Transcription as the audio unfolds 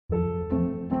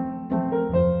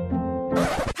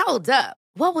Hold up.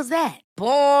 What was that?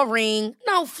 Boring.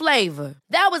 No flavor.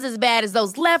 That was as bad as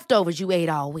those leftovers you ate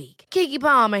all week. Keke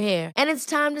Palmer here, and it's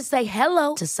time to say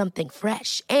hello to something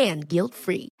fresh and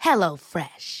guilt-free. Hello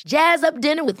Fresh. Jazz up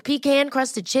dinner with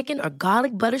pecan-crusted chicken or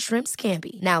garlic butter shrimp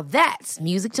scampi. Now that's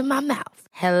music to my mouth.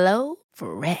 Hello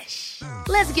Fresh.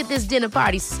 Let's get this dinner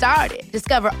party started.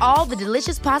 Discover all the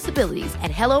delicious possibilities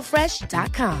at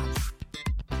hellofresh.com.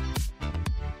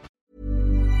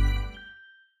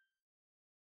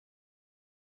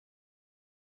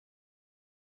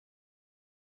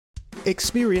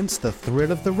 Experience the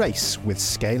thrill of the race with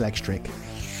Scale Extric,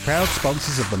 proud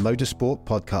sponsors of the Motorsport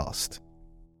podcast.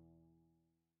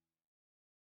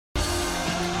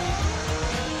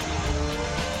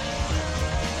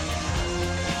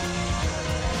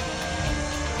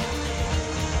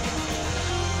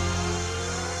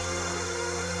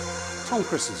 Tom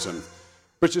Kristensen,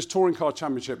 British Touring Car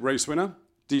Championship race winner,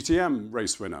 DTM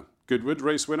race winner, Goodwood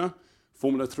race winner,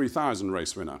 Formula 3000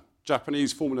 race winner,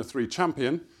 Japanese Formula 3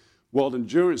 champion, World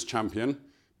Endurance champion,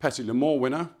 Petit Le Mans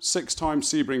winner, 6-time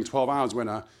Sebring 12 Hours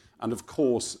winner, and of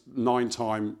course,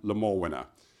 9-time Le Mans winner.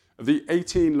 Of the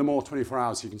 18 Le Mans 24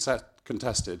 Hours he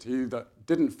contested, he either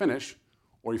didn't finish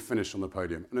or he finished on the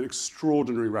podium. An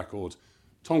extraordinary record.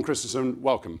 Tom Kristensen,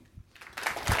 welcome.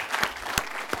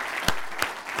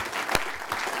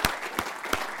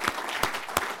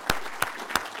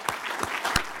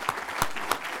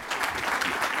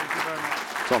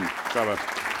 Tom,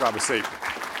 grab a seat.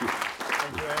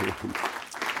 Thank you.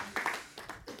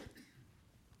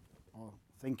 Oh,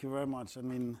 thank you very much. I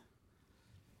mean,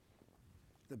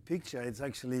 the picture, it's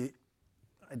actually,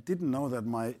 I didn't know that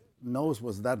my nose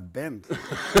was that bent.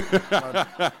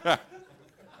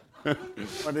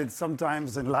 but it's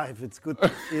sometimes in life, it's good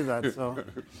to see that. So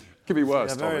it could be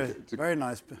worse, yeah, Tom. Very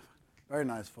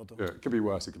nice photo. Yeah, it could be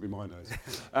worse, it could be my nose.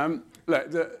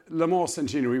 Look, the Le Mans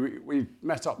Centenary, we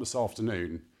met up this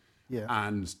afternoon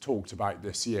and talked about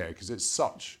this year because it's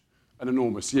such an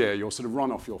enormous year. You're sort of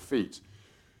run off your feet.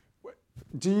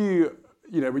 Do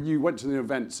you know, when you went to the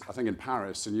event, I think in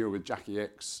Paris, and you were with Jackie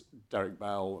Ickx, Derek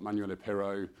Bell, Emanuele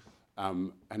Pirro,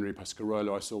 Henry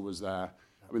Pescarolo I saw was there.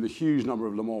 I mean, the huge number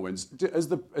of Le Mans wins.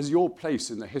 Has your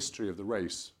place in the history of the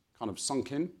race kind of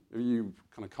sunk in? Are you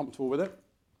kind of comfortable with it?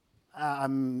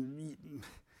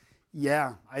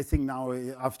 Yeah, I think now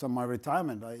after my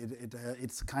retirement,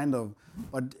 it's kind of,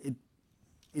 but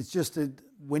it's just that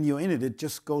when you're in it, it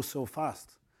just goes so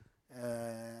fast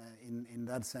in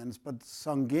that sense. But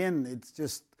Sanguin,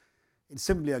 it's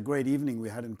simply a great evening we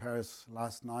had in Paris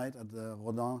last night at the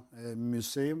Rodin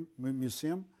Museum,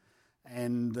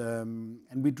 and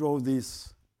we drove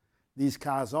these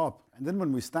cars up, and then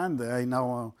when we stand there in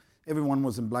our, everyone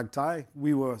was in black tie.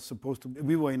 We were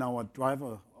in our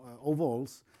driver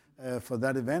overalls for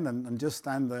that event, and just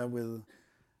stand there with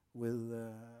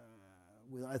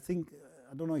I think,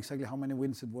 I don't know exactly how many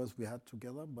wins it was we had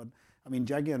together, but I mean,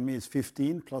 Jackie and me is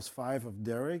 15 plus 5 of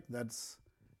Derek, that's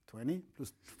 20,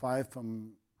 plus 5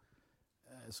 from,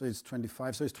 so it's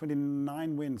 25, so it's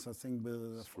 29 wins, I think,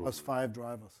 with plus 5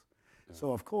 drivers. Yeah.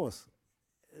 So of course,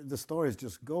 the story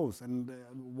just goes, and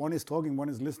one is talking, one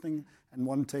is listening, and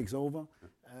one takes over.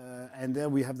 And there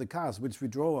we have the cars, which we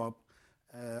drove up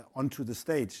onto the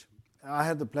stage. I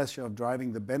had the pleasure of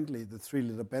driving the Bentley, the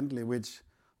 3-liter Bentley, which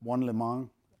won Le Mans,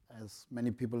 as many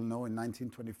people know, in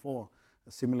 1924.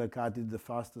 A similar car did the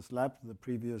fastest lap the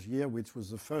previous year, which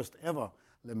was the first ever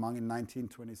Le Mans in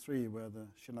 1923, where the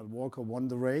Jeanette Walker won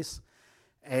the race.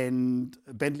 And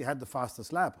Bentley had the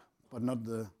fastest lap, but not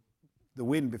the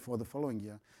win before the following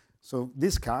year. So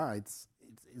this car, it's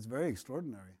very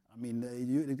extraordinary. I mean,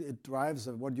 it drives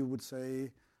at what you would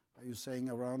say, are you saying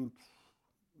around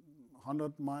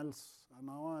 100 miles an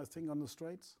hour, I think, on the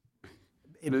straights?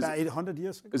 100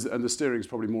 years ago? And the steering is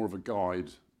probably more of a guide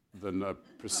than a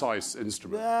precise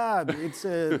instrument. Yeah,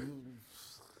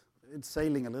 it's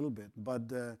sailing a little bit,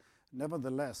 but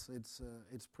nevertheless, it's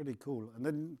pretty cool. And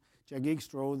then Jack Ickx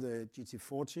drove the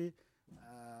GT40,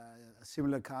 a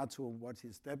similar car to what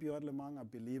his debut at Le Mans, I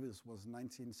believe it was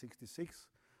 1966,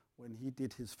 when he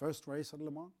did his first race at Le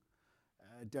Mans.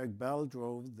 Derek Bell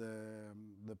drove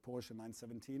the Porsche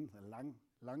 917, the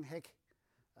Langheck,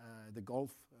 the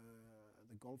Golf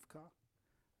car.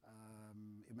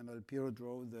 Emanuele Pirro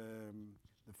drove the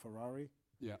Ferrari.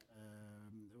 Yeah.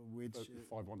 Which the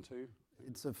 512.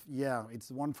 It's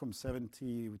the one from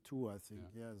 72, I think.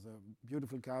 Yeah, it's a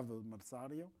beautiful car with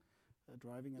Mazzario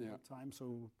driving at that time.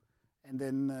 So, and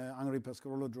then Henri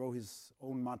Pescarolo drove his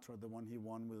own Matra, the one he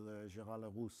won with Gérard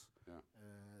Larousse,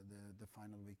 the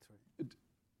final victory.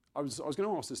 I was going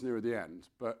to ask this near the end,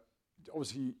 but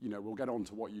obviously, you know, we'll get on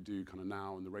to what you do kind of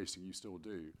now and the racing you still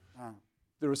do.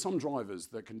 there are some drivers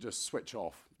that can just switch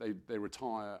off. They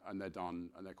retire and they're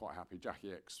done and they're quite happy. Jackie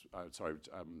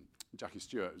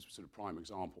Stewart is a sort of prime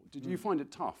example. Did you find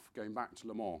it tough going back to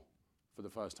Le Mans for the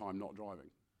first time, not driving?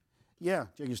 Yeah,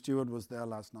 Jackie Stewart was there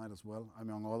last night as well,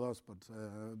 among others.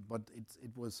 But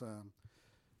it was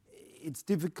it's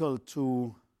difficult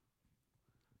to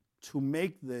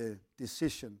make the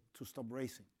decision to stop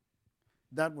racing.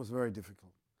 That was very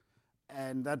difficult.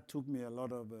 And that took me a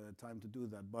lot of time to do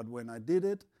that. But when I did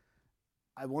it,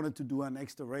 I wanted to do an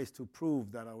extra race to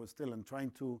prove that I was still and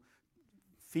trying to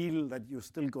feel that you're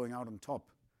still going out on top.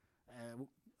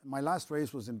 My last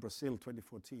race was in Brazil,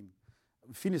 2014.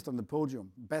 We finished on the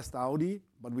podium, best Audi,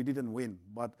 but we didn't win.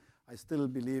 But I still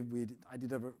believe I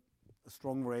did a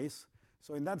strong race.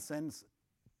 So in that sense,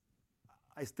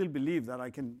 I still believe that I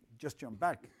can just jump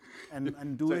back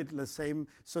and do it the same.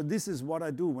 So this is what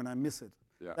I do when I miss it.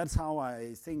 Yeah. That's how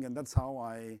I think, and that's how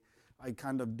I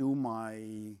kind of do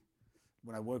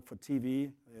when I work for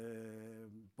TV,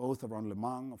 both around Le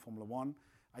Mans or Formula One.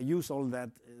 I use all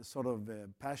that sort of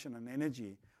passion and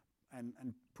energy and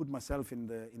put myself in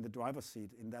the driver's seat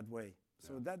in that way.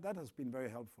 So that has been very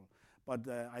helpful. But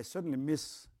I certainly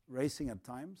miss racing at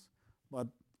times, but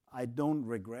I don't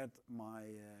regret my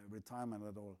retirement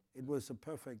at all. It was a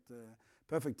perfect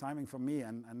timing for me,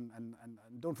 and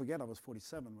don't forget I was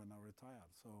 47 when I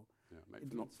retired. So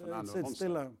it's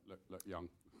still look young.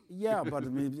 Yeah, but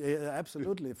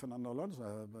absolutely, Fernando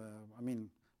Alonso.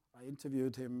 I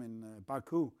interviewed him in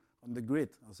Baku on the grid.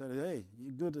 I said, "Hey,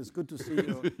 you good? It's good to see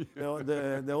you.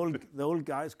 the old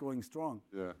guys going strong."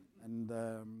 Yeah.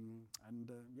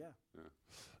 Yeah.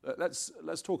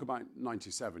 Let's talk about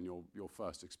 '97, your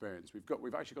first experience.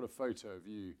 We've actually got a photo of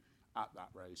you at that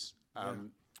race.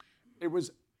 It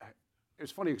was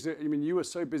funny because you were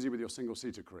so busy with your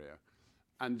single-seater career,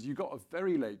 and you got a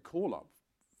very late call-up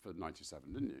for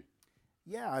 '97, didn't you?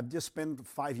 Yeah, I've just spent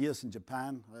 5 years in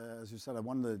Japan. As you said, I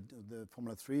won the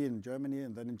Formula 3 in Germany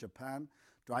and then in Japan,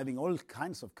 driving all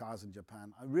kinds of cars in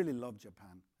Japan. I really love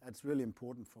Japan. That's really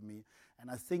important for me.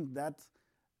 And I think that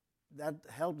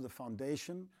helped the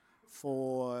foundation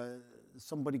for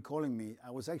somebody calling me.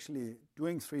 I was actually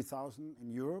doing 3,000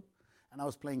 in Europe, and I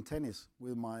was playing tennis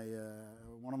with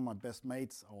one of my best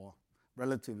mates, or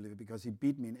relatively, because he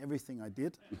beat me in everything I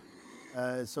did.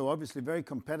 So obviously very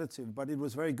competitive, but it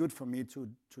was very good for me to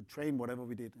train whatever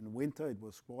we did. In the winter it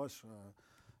was squash,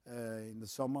 in the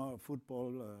summer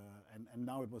football, and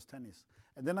now it was tennis.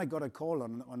 And then I got a call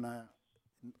on a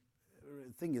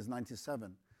thing is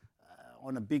 97,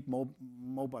 on a big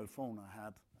mobile phone I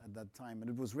had at that time, and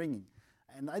it was ringing.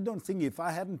 And I don't think if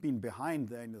I hadn't been behind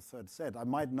there in the third set, I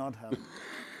might not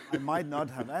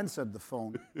have answered the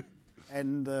phone.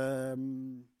 And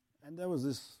there was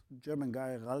this German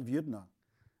guy, Ralf Jüttner.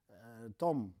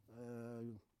 Tom,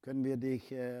 können wir dich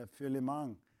für Le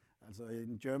Mans? Also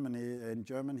in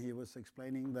German he was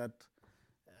explaining that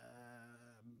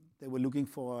they were looking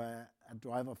for a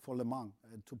driver for Le Mans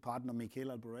to partner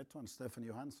Michele Alboreto and Stefan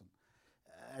Johansson.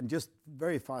 And just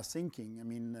very fast thinking,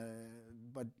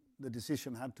 but the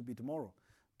decision had to be tomorrow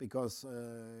because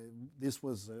this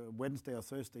was Wednesday or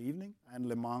Thursday evening, and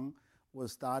Le Mans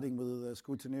was starting with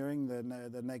scrutineering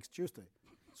the next Tuesday.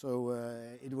 So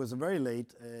it was a very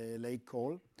late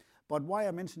call. But why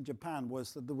I mentioned Japan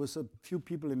was that there was a few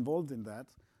people involved in that,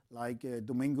 like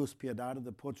Domingos Piedade,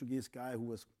 the Portuguese guy who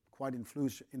was quite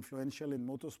influential in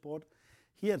motorsport.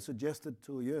 He had suggested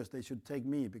to Jost they should take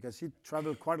me because he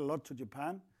traveled quite a lot to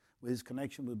Japan with his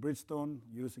connection with Bridgestone,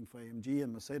 using for AMG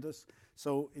and Mercedes.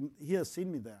 So he has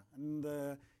seen me there. And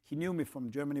he knew me from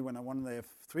Germany when I won the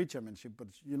F3 championship, but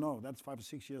that's 5 or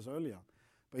 6 years earlier.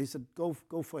 But he said, go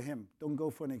for him. Don't go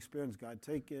for an experienced guy.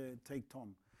 Take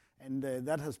Tom. And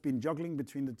that has been juggling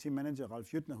between the team manager,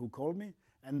 Ralf Jüttner, who called me,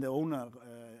 and the owner,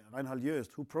 Reinhard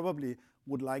Joest, who probably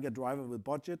would like a driver with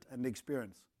budget and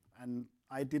experience. And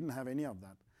I didn't have any of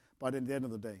that. But at the end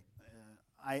of the day,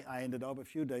 I ended up a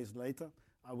few days later,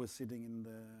 I was sitting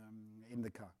in the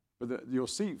car. But your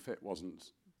seat fit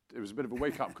wasn't. It was a bit of a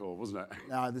wake-up call, wasn't it?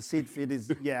 No, the seat fit is,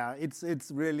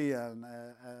 it's really a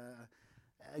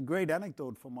great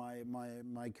anecdote for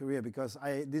my career because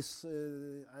I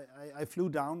flew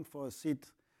down for a seat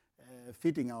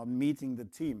fitting out, meeting the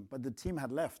team, but the team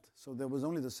had left. So there was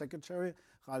only the secretary,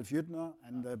 Ralf Jüttner,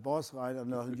 and the boss,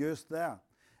 Reinhard Joest, there.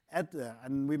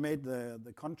 And we made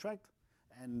the contract,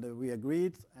 and we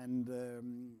agreed,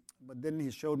 but then he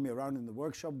showed me around in the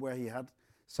workshop where he had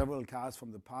several cars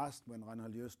from the past when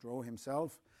Reinhard Joest drove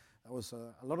himself. There was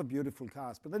a lot of beautiful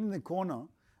cars. But then in the corner,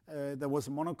 there was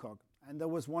a monocoque, and there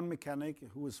was one mechanic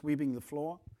who was sweeping the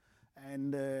floor,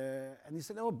 And he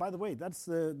said, oh, by the way, that's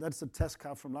the test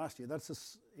car from last year.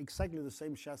 That's exactly the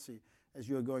same chassis as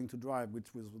you're going to drive,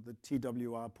 which was the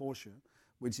TWR Porsche,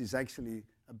 which is actually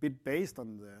a bit based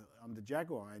on the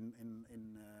Jaguar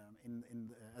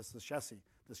as the chassis.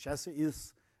 The chassis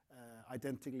is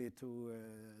identically to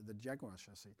the Jaguar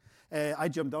chassis. I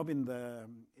jumped up in the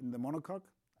monocoque,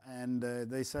 and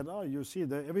they said, oh, you see,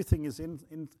 everything is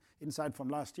inside from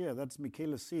last year. That's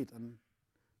Michele's seat. And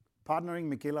partnering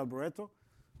Michele Alboreto,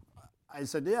 I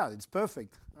said, yeah, it's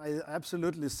perfect. I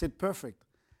absolutely sit perfect.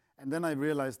 And then I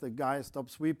realized the guy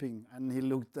stopped sweeping, and he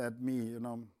looked at me,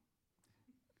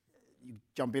 you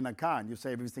jump in a car and you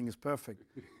say everything is perfect.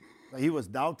 But he was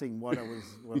doubting what I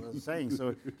was saying.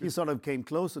 So he sort of came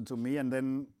closer to me, and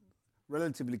then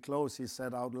relatively close, he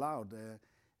said out loud,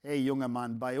 hey, junger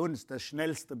Mann, bei uns der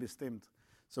Schnellste bestimmt.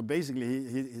 So basically,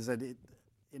 he said,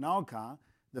 in our car,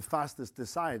 the fastest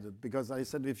decided, because I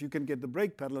said, if you can get the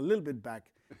brake pedal a little bit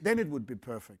back, then it would be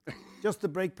perfect. Just the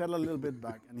brake pedal a little bit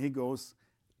back. And he goes,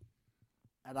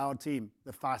 at our team,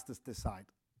 the fastest decide.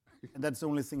 And that's the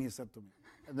only thing he said to me.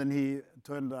 And then he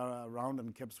turned around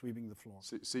and kept sweeping the floor.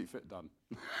 Seat fit done.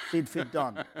 Seat fit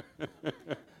done.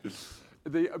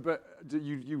 But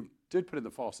you did put in the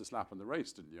fastest lap on the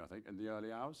race, didn't you, I think, in the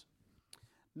early hours?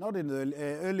 Not in the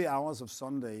early hours of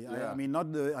Sunday. Yeah.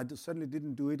 I certainly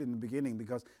didn't do it in the beginning,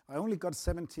 because I only got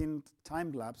 17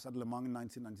 time laps at Le Mans in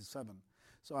 1997.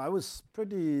 So I was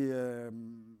pretty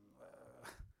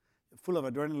full of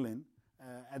adrenaline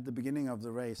at the beginning of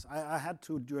the race. I had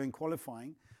to, during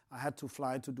qualifying, I had to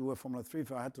fly to do a Formula 3.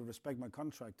 I had to respect my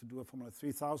contract to do a Formula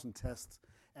 3000 test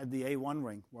at the A1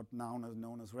 ring, what now is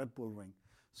known as Red Bull ring.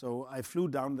 So I flew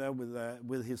down there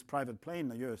with his private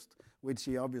plane, Just, which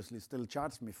he obviously still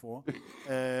charged me for,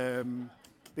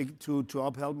 to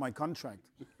uphold my contract.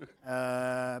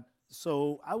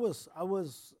 So I was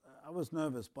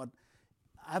nervous, but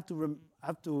I have to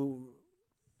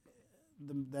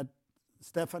that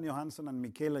Stefan Johansson and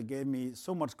Michele gave me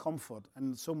so much comfort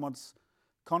and so much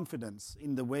confidence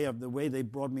in the way they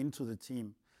brought me into the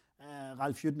team.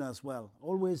 Ralf Jüttner as well.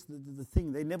 Always the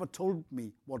thing, they never told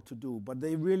me what to do, but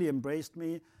they really embraced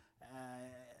me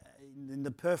in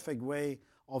the perfect way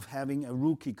of having a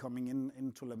rookie coming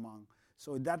into Le Mans.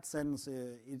 So in that sense,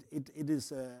 it is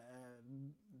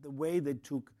the way they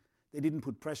didn't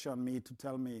put pressure on me to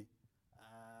tell me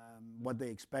what they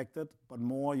expected, but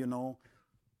more,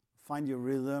 find your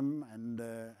rhythm and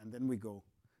then we go.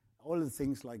 All the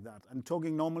things like that. And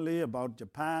talking normally about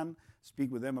Japan,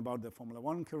 speak with them about their Formula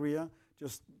One career,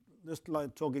 just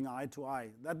like talking eye to eye.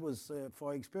 That was,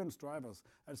 for experienced drivers,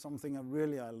 that's something I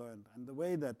learned. And the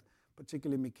way that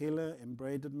particularly Michele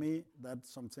embraced me, that's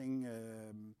something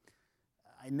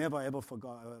I never ever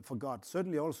forgot.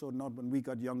 Certainly also not when we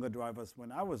got younger drivers,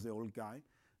 when I was the old guy.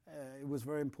 It was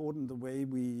very important the way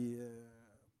we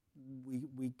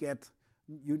get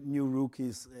new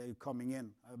rookies coming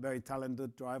in, very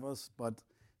talented drivers, but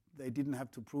they didn't have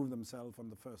to prove themselves on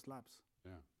the first laps.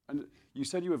 Yeah, and you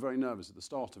said you were very nervous at the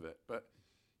start of it, but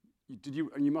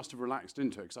you must have relaxed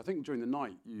into it, because I think during the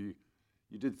night you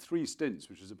did 3 stints,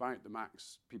 which is about the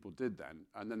max people did then,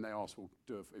 and then they asked, well,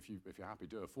 if you're happy,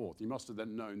 do a 4th. You must have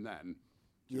then known then,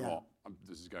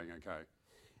 this is going okay.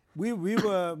 We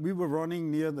were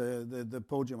running near the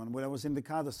podium, and when I was in the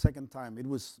car the second time, it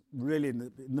was really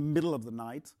in the middle of the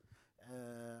night,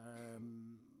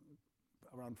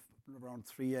 around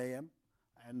 3 a.m.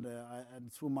 And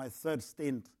through my third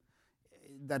stint,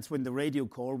 that's when the radio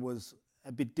call was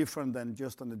a bit different than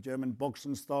just on the German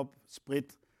Boxenstopp,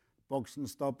 Sprit,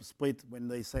 Boxenstopp, Sprit, when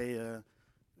they say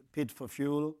pit for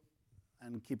fuel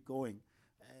and keep going.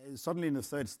 Suddenly in the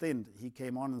third stint, he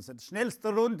came on and said,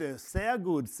 "Schnellste Runde, sehr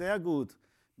gut, sehr gut,"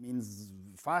 means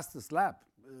fastest lap,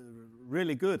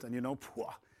 really good. And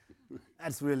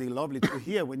that's really lovely to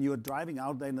hear when you're driving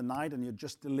out there in the night and you're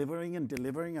just delivering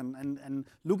and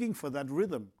looking for that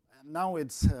rhythm. And now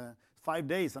it's 5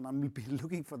 days and I'm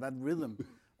looking for that rhythm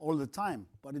all the time.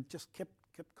 But it just kept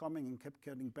coming and kept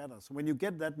getting better. So when you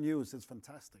get that news, it's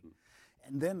fantastic.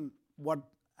 And then what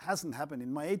hasn't happened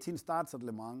in my 18 starts at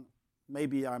Le Mans,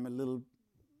 maybe I'm a little,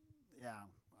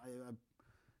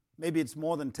 maybe it's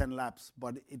more than 10 laps,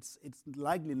 but it's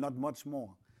likely not much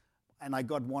more. And I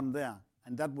got one there,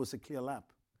 and that was a clear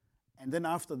lap. And then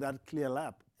after that clear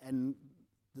lap, and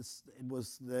it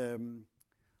was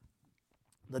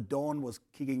the dawn was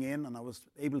kicking in, and I was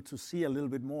able to see a little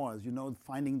bit more, as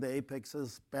finding the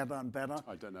apexes better and better.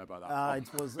 I don't know about that.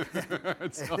 It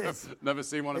was. Never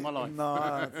seen one in my life.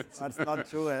 No, that's not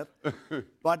true.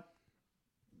 But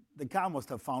the car must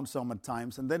have found some at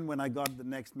times. And then when I got the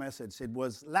next message, it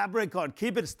was, "Lap record,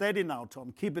 keep it steady now,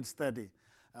 Tom, keep it steady."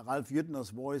 Ralf Jüttner's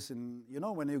voice. And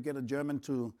when you get a German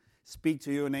to speak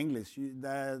to you in English,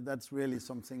 that's really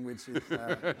something which is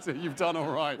so you've done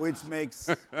all right. Which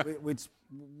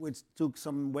took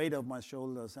some weight off my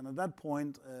shoulders. And at that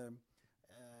point,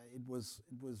 it was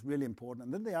really important.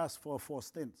 And then they asked for 4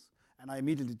 stints, and I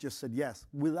immediately just said yes,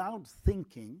 without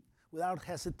thinking, without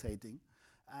hesitating.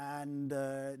 And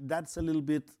that's a little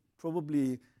bit,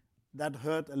 probably that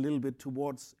hurt a little bit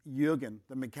towards Jürgen,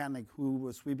 the mechanic who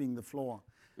was sweeping the floor,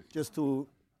 just to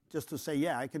say,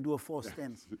 yeah, I can do a 4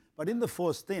 stints. But in the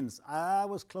 4 stints, I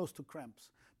was close to cramps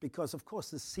because, of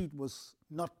course, the seat was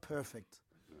not perfect.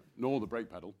 Nor the brake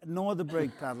pedal. Nor the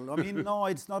brake pedal. I mean, no,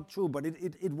 it's not true, but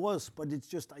it was. But it's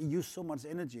just I used so much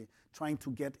energy trying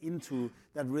to get into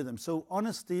that rhythm. So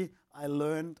honestly, I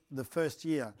learned the first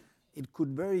year it could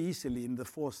very easily in the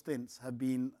 4 stints have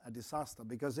been a disaster,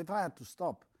 because if I had to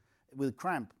stop with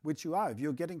cramp, which you are, if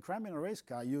you're getting cramp in a race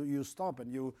car, you stop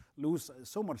and you lose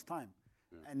so much time.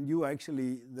 Yeah. And you are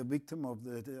actually the victim of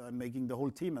making the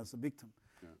whole team as a victim.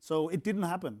 Yeah. So it didn't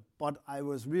happen, but I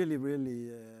was really,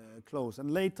 really close.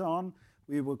 And later on,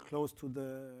 we were close to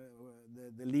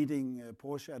the leading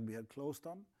Porsche, and we had closed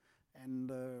on. And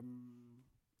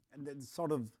then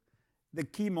sort of the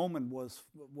key moment was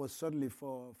certainly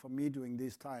for me during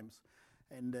these times.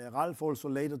 And Ralf also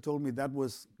later told me that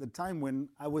was the time when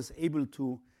I was able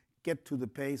to get to the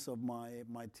pace of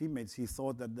my teammates. He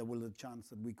thought that there was a chance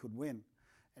that we could win.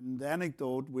 And the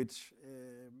anecdote which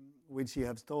he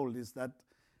has told is that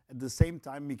at the same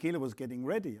time, Michele was getting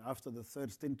ready after the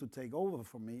 3rd stint to take over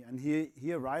from me. And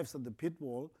he arrives at the pit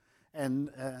wall and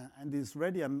is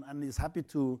ready and is happy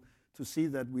to see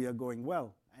that we are going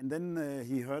well. And then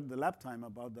he heard the lap time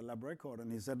about the lap record,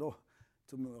 and he said, to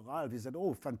Ralf, he said,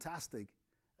 "Oh, fantastic.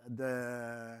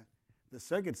 The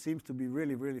circuit seems to be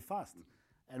really, really fast."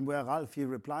 And where Ralf, he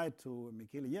replied to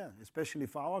Michele, "Yeah, especially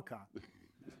for our car,"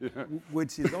 yeah.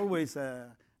 Which is always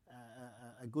a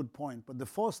good point. But the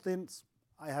 4 stints,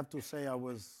 I have to say I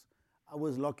was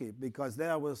lucky, because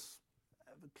there I was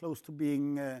close to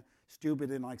being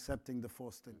stupid in accepting the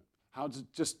 4 stint. How did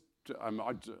I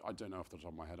don't know off the top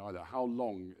of my head either. How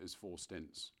long is 4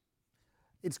 stints?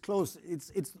 It's close.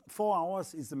 It's 4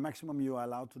 hours is the maximum you are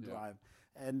allowed to drive.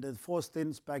 And the 4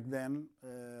 stints back then,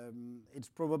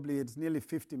 it's nearly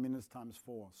 50 minutes times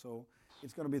 4. So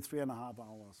it's going to be 3.5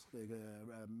 hours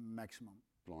maximum.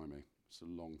 Blimey, it's a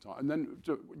long time. And then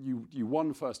you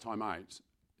won first time out.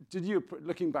 Did you,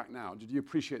 looking back now, did you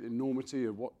appreciate the enormity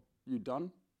of what you'd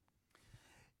done?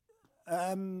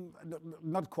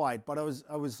 Not quite, but I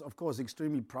was of course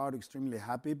extremely proud, extremely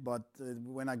happy. But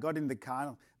when I got in the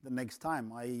car the next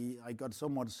time, I got so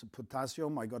much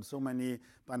potassium, I got so many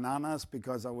bananas,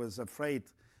 because I was afraid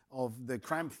of the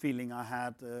cramp feeling I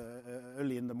had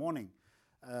early in the morning.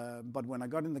 But when I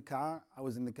got in the car, I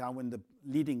was in the car when the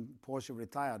leading Porsche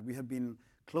retired. We had been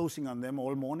closing on them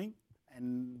all morning,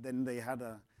 and then they had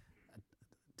a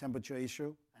temperature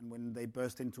issue, and when they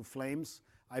burst into flames,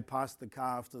 I passed the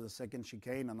car after the second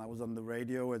chicane, and I was on the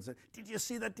radio and said, "Did you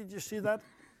see that? Did you see that?"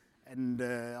 And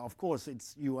of course,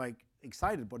 you are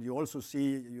excited, but you also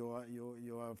see you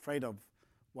are afraid of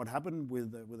what happened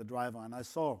with the driver. And I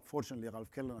saw, fortunately, Ralf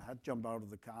Kellner had jumped out of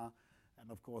the car, and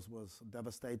of course was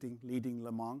devastating, leading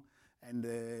Le Mans. And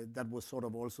that was sort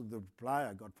of also the reply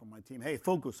I got from my team. "Hey,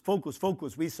 focus, focus,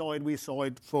 focus. We saw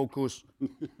it, focus."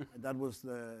 And that was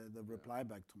the reply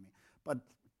back to me. But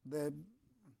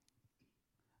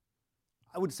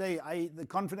I would say the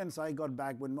confidence I got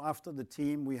back when after the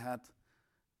team it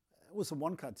was a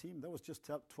 1-car team. There was just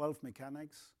 12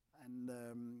 mechanics, and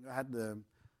I had they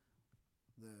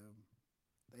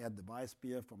had the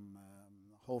Weissbier from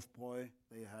Hofbräu.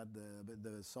 They had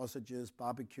the sausages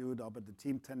barbecued up at the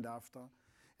team tent after,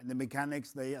 and the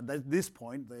mechanics. At this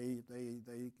point they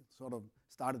sort of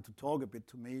started to talk a bit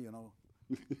to me, a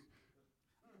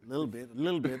little bit.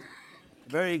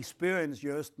 Very experienced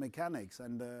Joest mechanics,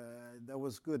 and that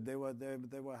was good. They were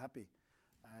happy,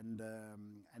 and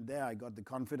there I got the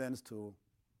confidence to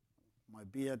my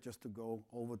beer just to go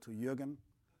over to Jürgen,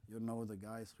 the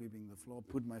guy sweeping the floor,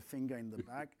 put my finger in the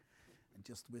back, and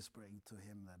just whispering to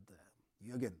him that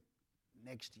Jürgen,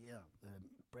 next year the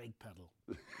brake pedal,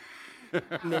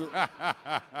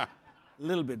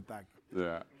 little bit back.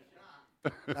 Yeah.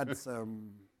 That's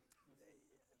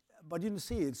but you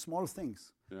see, it's small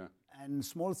things. Yeah. And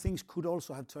small things could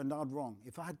also have turned out wrong.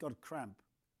 If I had got cramp,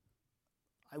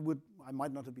 I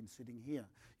might not have been sitting here.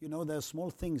 There are small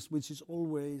things which is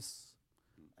always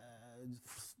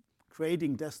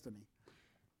creating destiny.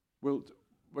 Well,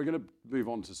 we're going to move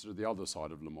on to sort of the other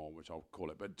side of Le Mans, which I'll call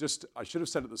it. But just, I should have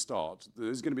said at the start,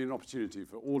 there's going to be an opportunity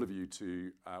for all of you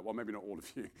to, well, maybe not all of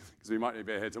you, because we might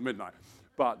be here till midnight,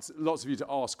 but lots of you to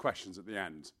ask questions at the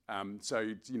end.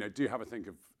 So, do have a think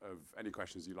of any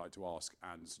questions you'd like to ask.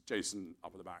 And Jason,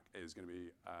 up at the back, is going to be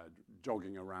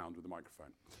jogging around with the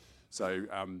microphone. So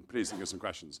please think of some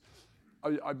questions.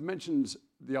 I've mentioned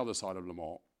the other side of Le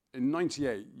Mans. In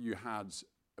 '98, you had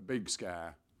a big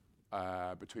scare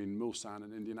between Mulsanne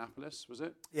and Indianapolis, was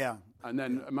it? Yeah. And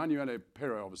then Emanuele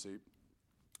Pirro obviously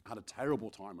had a terrible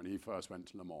time when he first went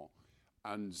to Le Mans.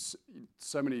 And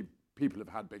so many people have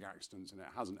had big accidents and it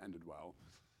hasn't ended well.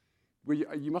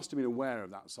 You must have been aware of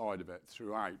that side of it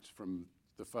throughout, from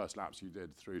the first laps you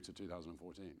did through to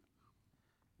 2014.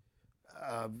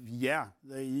 Yeah,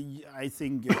 I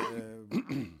think,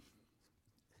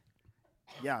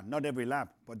 yeah, not every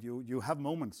lap, but you have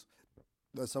moments.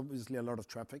 There's obviously a lot of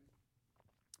traffic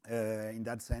in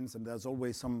that sense, and there's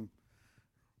always some.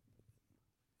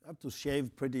 You have to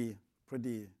shave pretty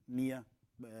near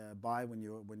by when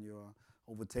you're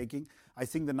overtaking. I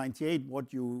think the '98,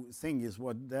 what you think is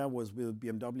what there was with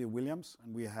BMW Williams,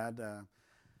 and we had a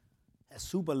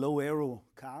super low aero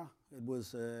car. It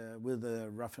was with the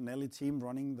Raffinelli team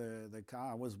running the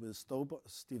car. I was with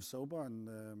Steve Sober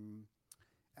and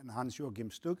Hans-Joachim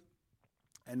Stuck.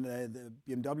 And the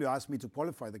BMW asked me to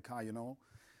qualify the car,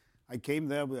 I came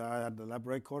there, I had the lap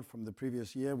record from the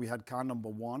previous year. We had car number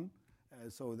 1.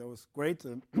 So there was great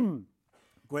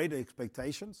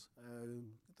expectations.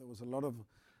 There was a lot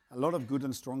of good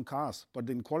and strong cars. But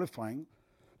in qualifying,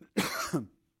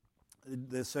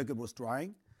 the circuit was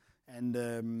drying.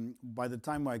 And by the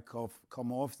time I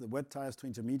come off the wet tires to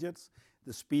intermediates,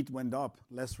 the speed went up,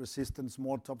 less resistance,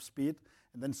 more top speed.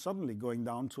 And then suddenly going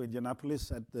down to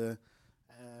Indianapolis at the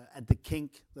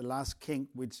kink, the last kink,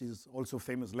 which is also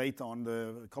famous later on.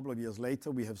 A couple of years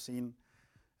later, we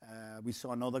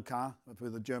saw another car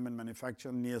with a German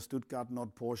manufacturer near Stuttgart,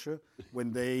 not Porsche,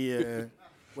 when they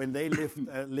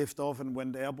lift off and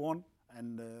went airborne.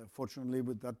 And fortunately,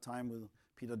 with that time with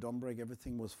Peter Dombrek,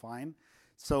 everything was fine.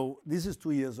 So this is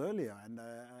 2 years earlier, and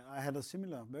I had a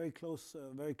similar, very close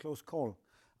call.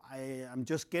 I'm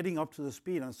just getting up to the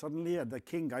speed, and suddenly at the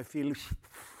kink, I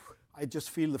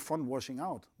just feel the front washing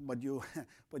out. But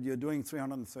you're doing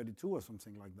 332 or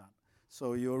something like that.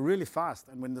 So you're really fast,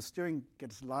 and when the steering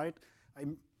gets light,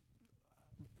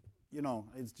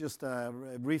 it's just a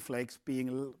reflex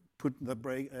being put the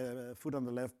brake foot on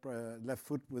the left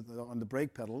foot on the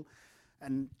brake pedal,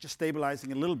 and just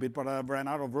stabilizing a little bit. But I ran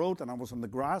out of road, and I was on the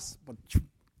grass. But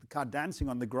the car dancing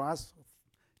on the grass,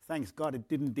 thanks God it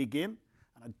didn't dig in,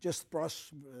 and I just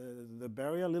brush the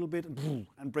barrier a little bit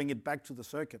and bring it back to the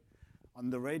circuit.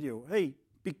 On the radio, hey,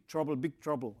 big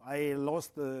trouble. I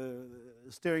lost the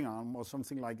steering arm or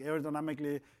something like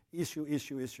aerodynamically issue.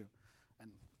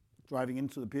 And driving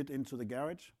into the pit, into the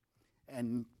garage,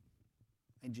 and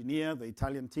engineer, the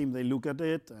Italian team, they look at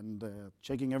it and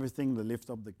checking everything, they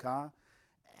lift up the car.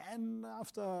 And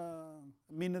after a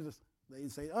minute, they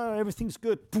say, oh, everything's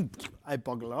good. I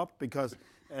buckle up because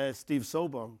Steve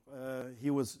Sober,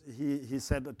 he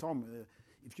said, Tom,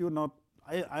 if you're not,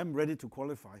 I'm ready to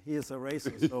qualify. He is a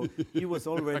racer, so he was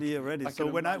already ready. So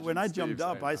when I jumped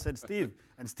up, I said, Steve,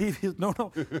 and Steve, no,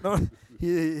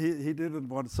 he didn't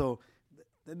want. So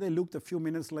then they looked a few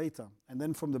minutes later, and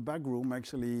then from the back room,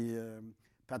 actually,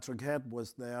 Patrick Head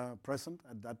was there present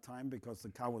at that time because the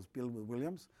car was built with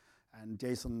Williams, and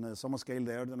Jason Sommerscale,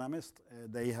 the aerodynamist,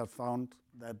 they have found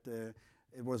that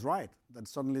it was right, that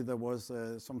suddenly there was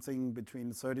something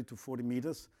between 30 to 40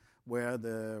 meters where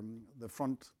the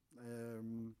front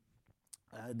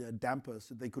the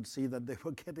dampers, they could see that they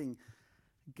were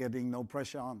getting no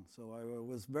pressure on. So I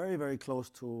was very, very close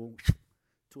to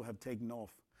have taken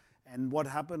off. And what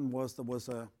happened was there was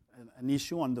an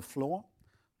issue on the floor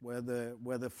where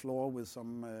the floor with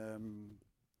some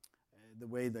the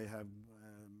way they have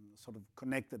sort of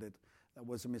connected it. There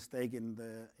was a mistake in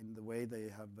the way they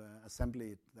have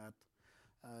assembled that.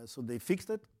 So they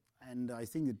fixed it. And I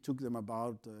think it took them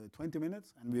about 20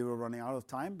 minutes, and we were running out of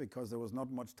time because there was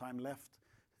not much time left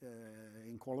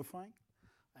in qualifying.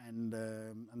 And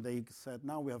they said,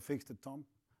 now we have fixed it, Tom,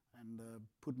 and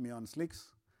put me on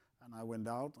slicks. And I went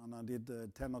out, and I did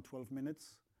 10 or 12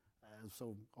 minutes.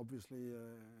 So obviously,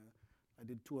 I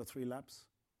did 2 or 3 laps,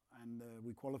 and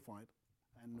we qualified.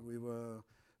 And we were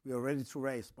ready to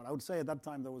race. But I would say at that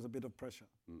time there was a bit of pressure.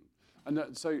 Mm.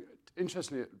 And so,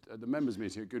 interestingly, at the members'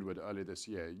 meeting at Goodwood earlier this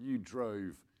year, you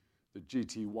drove the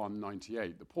GT1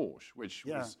 98, the Porsche, which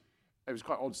was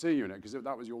quite odd seeing you in it because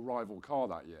that was your rival car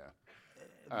that year.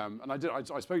 And I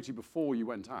spoke to you before you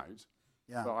went out,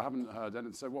 but I haven't heard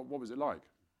anything. So what was it like?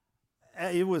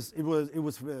 It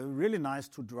was really nice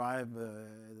to drive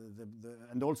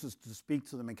and also to speak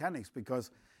to the mechanics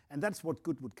and that's what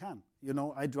Goodwood can. You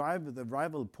know, I drive the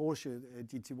rival Porsche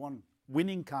GT1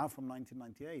 winning car from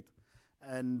 1998,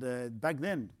 and back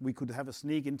then we could have a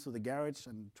sneak into the garage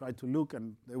and try to look,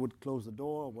 and they would close the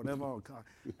door or whatever,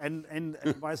 and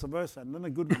vice versa. And then a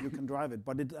Goodwood you can drive it,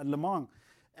 but at Le Mans.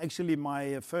 Actually,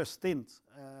 my first stint,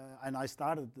 and I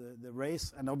started the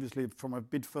race, and obviously from a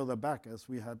bit further back as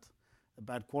we had a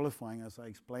bad qualifying, as I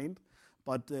explained.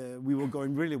 But we were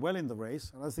going really well in the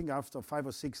race. And I think after 5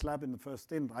 or 6 laps in the first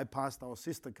stint, I passed our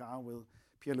sister car with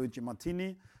Pierluigi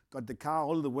Martini, got the car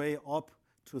all the way up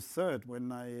to third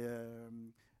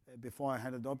before I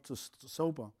had it up to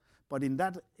Sauber. But in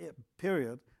that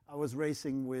period, I was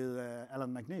racing with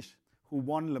Alan McNish, who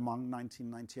won Le Mans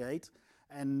 1998.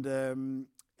 And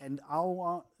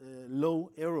our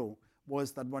low aero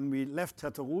was that when we left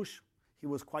Tertre Rouge, he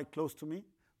was quite close to me.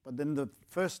 But then the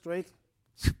first straight,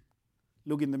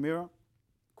 look in the mirror,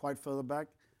 quite further back.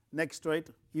 Next straight,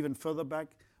 even further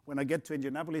back. When I get to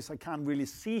Indianapolis, I can't really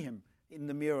see him in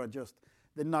the mirror just.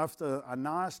 Then after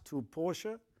Arnage to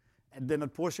Porsche, and then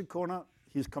at Porsche corner,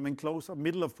 he's coming closer.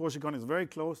 Middle of Porsche corner is very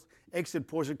close. Exit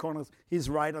Porsche corners, he's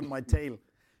right on my tail.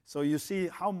 So you see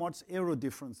how much aero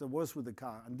difference there was with the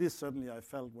car. And this certainly I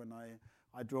felt when I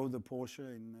drove the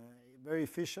Porsche in very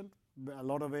efficient, a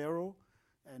lot of aero,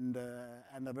 and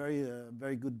a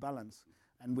very good balance.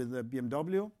 And with the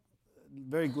BMW,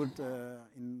 very good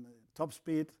in top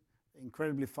speed,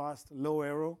 incredibly fast, low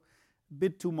aero,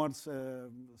 bit too much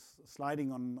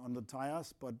sliding on the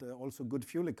tires, but also good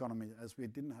fuel economy as we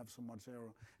didn't have so much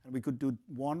aero. And we could do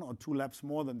 1 or 2 laps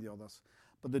more than the others.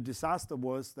 But the disaster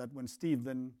was that when Steve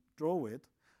then drove it,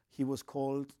 he was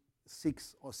called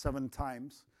 6 or 7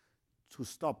 times to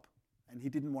stop. And he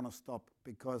didn't want to stop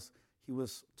because he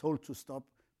was told to stop,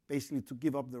 basically to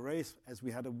give up the race, as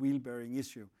we had a wheel bearing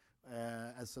issue,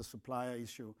 as a supplier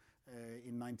issue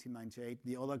in 1998.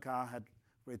 The other car had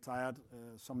retired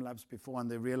some laps before, and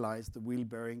they realized the wheel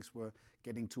bearings were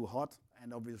getting too hot.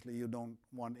 And obviously you don't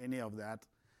want any of that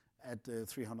at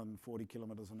 340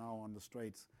 kilometers an hour on the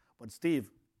straights. But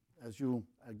Steve, as you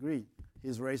agree,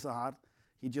 he's racer hard.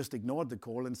 He just ignored the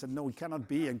call and said, no, it cannot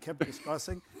be, and kept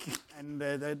discussing. And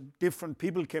the different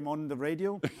people came on the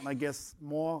radio, and I guess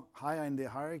more higher in the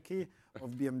hierarchy of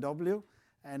BMW.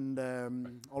 And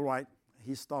all right,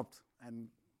 he stopped, and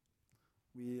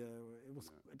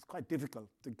it's quite difficult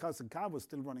because the car was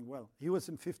still running well. He was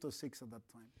in 5th or 6th at that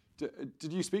time.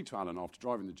 Did you speak to Alan after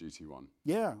driving the GT1?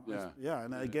 Yeah.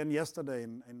 And again yesterday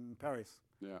in Paris.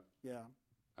 Yeah.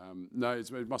 No,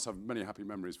 it must have many happy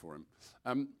memories for him.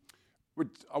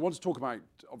 I want to talk about,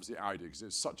 obviously, Audi, because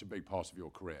it's such a big part of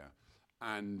your career,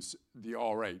 and the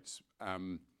R8.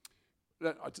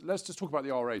 Let's just talk about the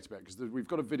R8 a bit, because we've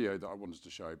got a video that I wanted to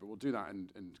show, but we'll do that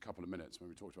in a couple of minutes when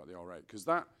we talked about the R8, because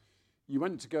you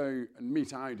went to go and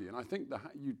meet Audi, and I think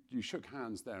you shook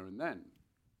hands there and then.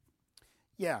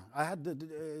 Yeah, I had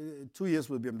 2 years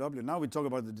with BMW. Now we talk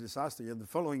about the disaster year. The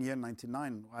following year,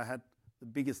 1999, I had the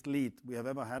biggest lead we have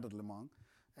ever had at Le Mans.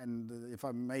 And if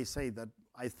I may say that,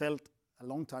 I felt a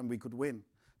long time we could win.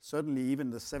 Certainly even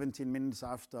the 17 minutes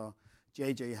after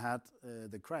JJ had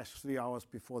the crash, 3 hours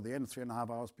before the end,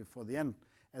 3.5 hours before the end,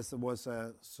 as there was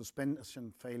a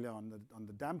suspension failure on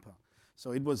the damper.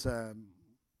 So it was my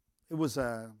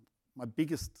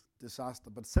biggest disaster.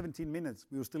 But 17 minutes,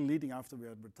 we were still leading after we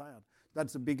had retired.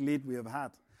 That's a big lead we have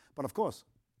had. But of course,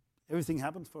 everything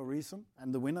happens for a reason,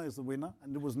 and the winner is the winner,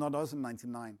 and it was not us in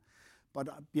 99. But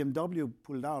BMW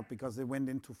pulled out because they went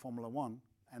into Formula One,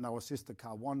 and our sister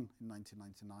car won in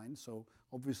 1999. So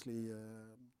obviously,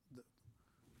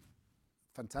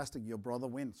 fantastic, your brother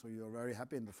wins, so you're very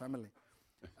happy in the family.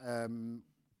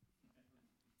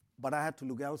 But I had to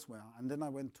look elsewhere, and then I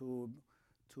went to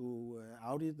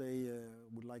Audi. They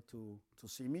would like to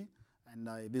see me, and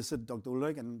I visited Dr.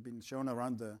 Ulrich and been shown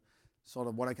around the sort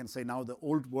of what I can say now the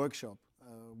old workshop,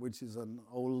 which is an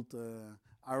old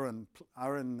iron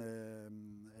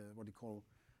what do you call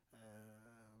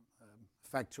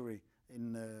factory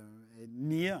in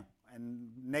near and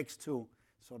next to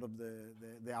sort of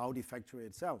the Audi factory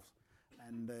itself,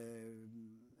 and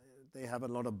they have a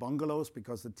lot of bungalows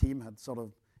because the team had sort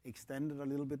of extended a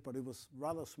little bit, but it was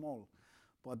rather small.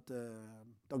 But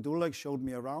Dr. Ulrich showed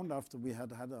me around after we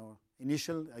had our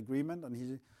initial agreement, and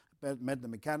he met the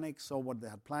mechanics, saw what they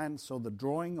had planned, saw the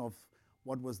drawing of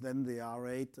what was then the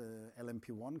R8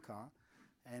 LMP1 car,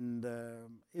 and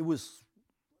it was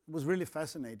really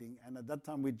fascinating. And at that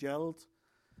time we gelled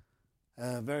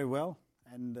very well,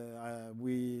 and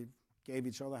we gave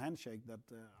each other a handshake that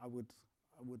I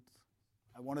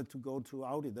I wanted to go to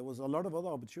Audi. There was a lot of other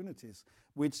opportunities,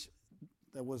 which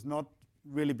there was not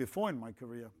really before in my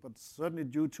career, but certainly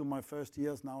due to my first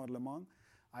years now at Le Mans,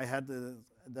 I had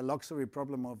the luxury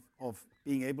problem of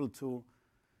being able to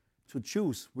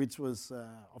choose, which was,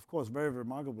 of course, very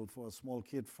remarkable for a small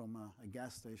kid from a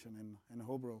gas station in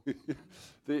Hobro.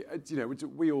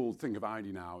 We all think of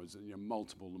Audi now as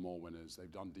multiple Le Mans winners.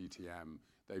 They've done DTM.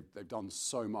 They've done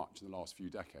so much in the last few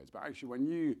decades. But actually, when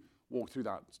you walk through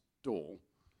that door,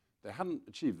 they hadn't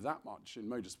achieved that much in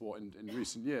motorsport in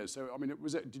recent years. So, I mean,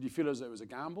 did you feel as though it was a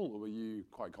gamble, or were you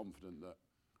quite confident that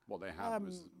what they had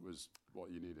was what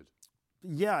you needed?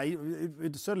 Yeah,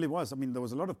 it certainly was. I mean, there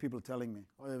was a lot of people telling me.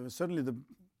 Certainly,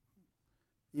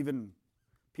 even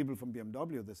people from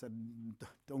BMW, they said,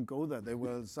 "Don't go there." They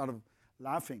were sort of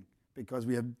laughing because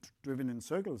we had driven in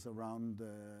circles around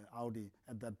Audi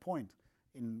at that point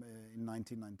in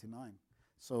 1999.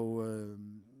 So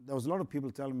there was a lot of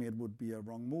people telling me it would be a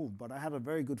wrong move, but I had a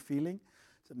very good feeling.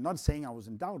 So not saying I was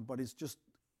in doubt, but it's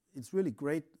really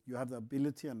great. You have the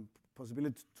ability and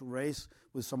possibility to race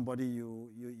with somebody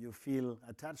you feel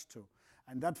attached to,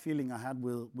 and that feeling I had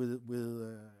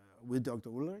with Dr.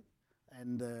 Ulrich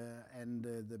and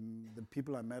the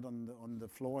people I met on the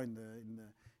floor in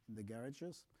the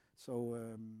garages. So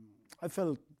I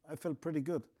felt pretty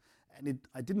good, and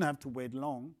I didn't have to wait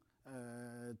long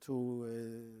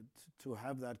to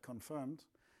have that confirmed,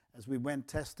 as we went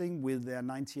testing with their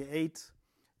 98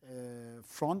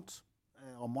 front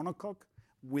or monocoque,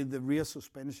 with the rear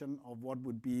suspension of what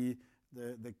would be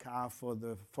the car for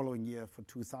the following year, for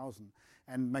 2000.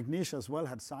 And Magnesia as well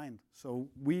had signed. So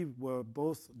we were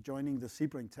both joining the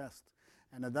Sebring test.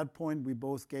 And at that point, we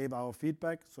both gave our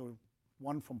feedback. So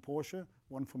one from Porsche,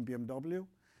 one from BMW.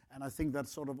 And I think that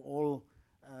sort of all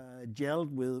gelled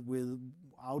with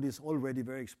Audi's already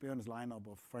very experienced lineup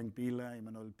of Frank Biela,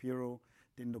 Emanuele Pirro,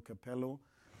 Dindo Capello,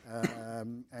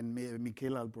 and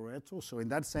Michele Alboreto. So in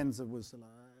that sense, it was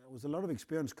a lot of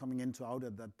experience coming into Audi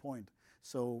at that point.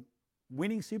 So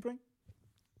winning Sebring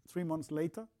 3 months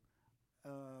later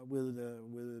with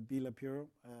Biela Pirro,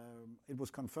 it was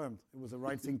confirmed. It was the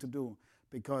right thing to do,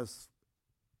 because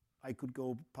I could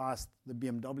go past the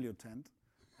BMW tent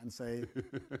and say...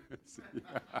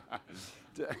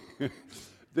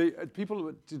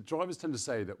 Drivers tend to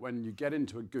say that when you get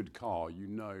into a good car, you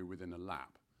know within a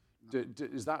lap.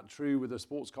 Is that true with a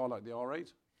sports car like the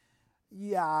R8?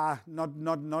 Yeah, not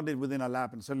within a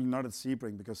lap, and certainly not at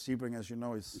Sebring, because Sebring, as you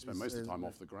know, is... You spend most of the time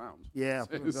off the ground. Yeah,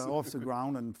 off the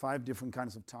ground, and 5 different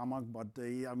kinds of tarmac, but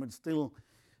I mean,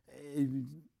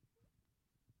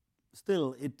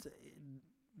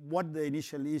 what the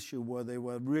initial issue were, they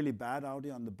were really bad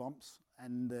Audi on the bumps,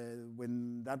 and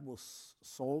when that was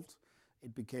solved,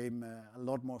 it became a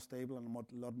lot more stable and a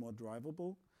lot more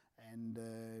drivable. And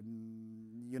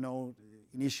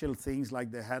initial things like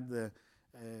they had the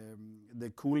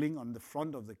cooling on the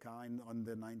front of the car on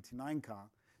the 99 car,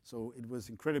 so it was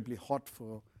incredibly hot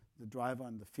for the driver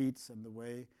and the feet, and the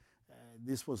way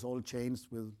this was all changed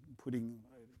with putting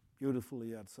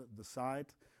beautifully at the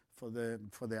side for the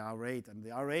R8. And the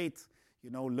R8,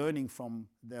 learning from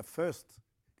their first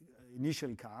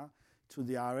initial car to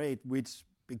the R8, which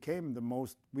became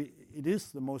it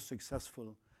is the most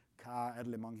successful car at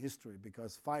Le Mans history,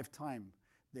 because 5 times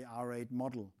the R8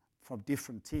 model from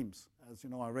different teams. As you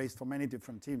know, I raced for many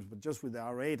different teams, but just with the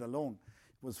R8 alone,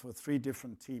 it was for 3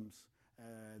 different teams.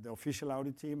 The official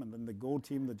Audi team, and then the Go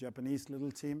team, the Japanese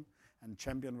little team, and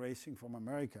Champion Racing from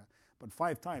America. But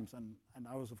 5 times, and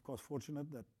I was, of course,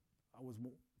 fortunate that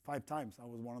 5 times I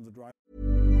was one of the drivers.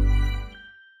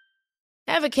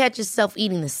 Ever catch yourself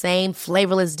eating the same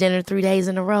flavorless dinner 3 days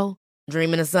in a row?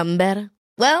 Dreaming of something better?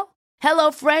 Well,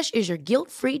 HelloFresh is your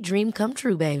guilt-free dream come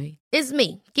true, baby. It's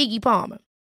me, Keke Palmer.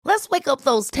 Let's wake up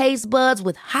those taste buds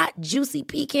with hot, juicy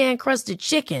pecan-crusted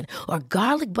chicken or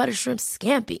garlic butter shrimp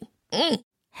scampi.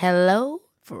 Hello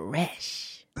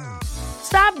Fresh.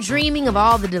 Stop dreaming of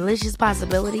all the delicious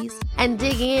possibilities and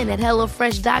dig in at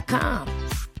HelloFresh.com.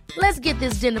 Let's get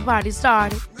this dinner party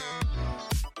started.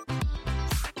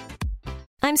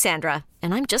 I'm Sandra,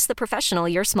 and I'm just the professional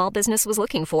your small business was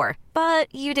looking for.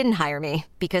 But you didn't hire me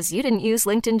because you didn't use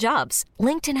LinkedIn Jobs.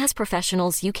 LinkedIn has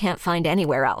professionals you can't find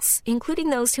anywhere else, including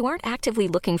those who aren't actively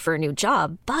looking for a new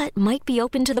job, but might be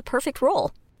open to the perfect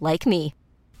role, like me.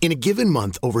 In a given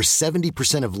month, over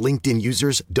 70% of LinkedIn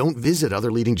users don't visit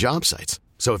other leading job sites.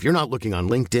 So if you're not looking on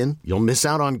LinkedIn, you'll miss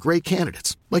out on great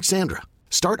candidates, like Sandra.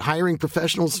 Start hiring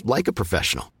professionals like a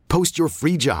professional. Post your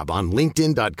free job on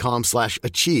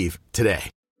linkedin.com/achieve today.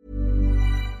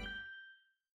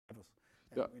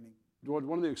 Yeah.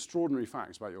 One of the extraordinary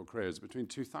facts about your career is between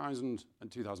 2000 and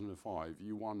 2005,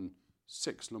 you won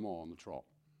 6 Le Mans on the trot.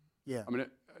 Yeah. I mean,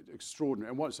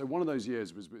 extraordinary. And so one of those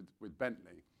years was with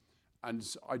Bentley. And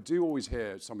I do always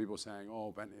hear some people saying,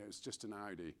 oh, Bentley, it's just an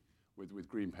Audi with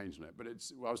green paint on it. But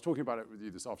I was talking about it with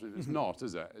you this afternoon. It's not,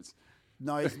 is it?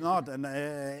 No, it's not. And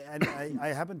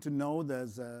I happen to know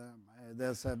there's a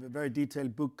very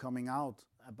detailed book coming out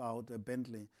about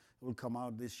Bentley. It will come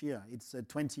out this year. It's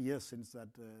 20 years since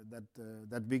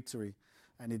that victory.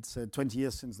 And it's 20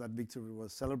 years since that victory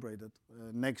was celebrated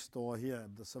next door here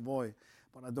at the Savoy.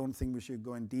 But I don't think we should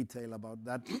go in detail about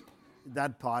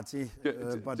that party.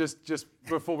 But just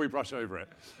before we brush over it,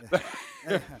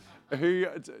 who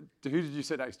did you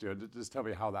sit next to? Just tell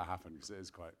me how that happened, because it is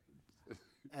quite...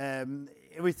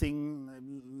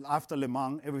 Everything, after Le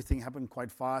Mans, everything happened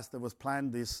quite fast. There was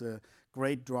planned this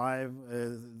great drive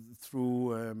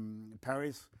through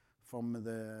Paris from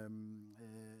the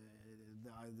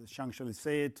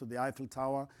Champs-Élysées to the Eiffel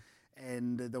Tower.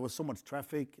 And there was so much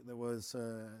traffic. There was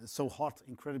so hot,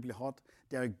 incredibly hot.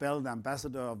 Derek Bell, the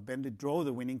ambassador of Bentley, drove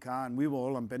the winning car, and we were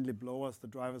all on Bentley blowers, the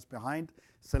drivers behind,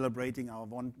 celebrating our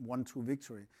 1-2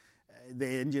 victory. The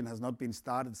engine has not been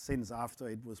started since after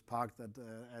it was parked at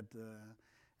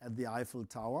the Eiffel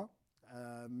Tower.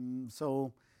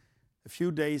 So a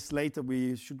few days later,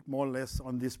 we should more or less,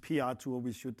 on this PR tour,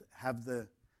 we should have the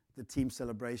team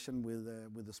celebration with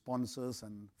the sponsors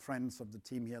and friends of the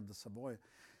team here at the Savoy.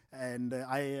 And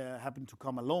I happened to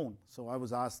come alone, so I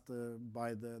was asked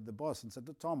by the boss and said,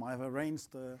 "Tom, I've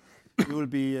arranged. You will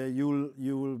be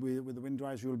with the wind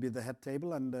drives. You will be the head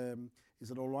table, and is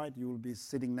it all right? You will be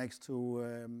sitting next to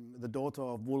the daughter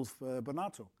of Wolf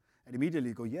Bonato." And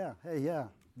immediately go, "Yeah, hey, yeah,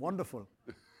 wonderful."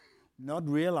 Not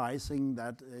realizing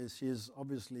that she is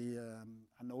obviously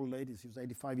an old lady. She was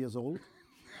 85 years old.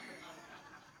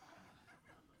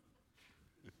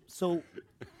 So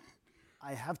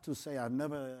I have to say I've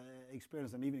never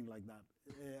experienced an evening like that.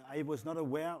 I was not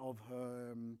aware of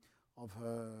her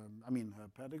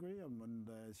pedigree, and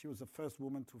she was the first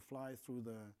woman to fly through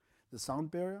the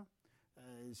sound barrier.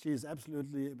 She is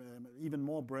absolutely even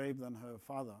more brave than her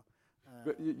father.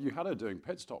 But you had her doing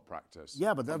pit stop practice.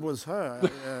 Yeah, but that was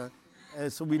her.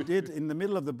 So we did, in the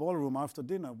middle of the ballroom after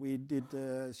dinner,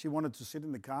 she wanted to sit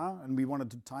in the car, and we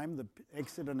wanted to time the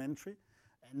exit and entry.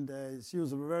 And she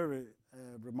was a very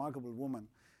remarkable woman.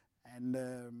 And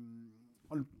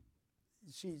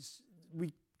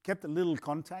we kept a little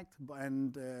contact,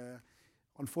 and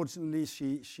unfortunately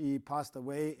she passed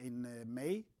away in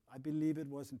May, I believe it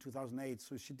was in 2008.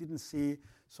 So she didn't see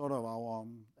sort of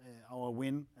our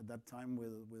win at that time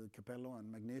with Capello and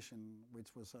Magnition,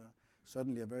 which was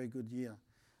certainly a very good year.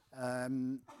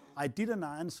 I didn't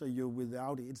answer you with the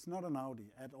Audi. It's not an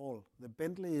Audi at all. The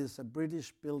Bentley is a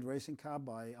British-built racing car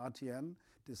by RTN,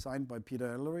 designed by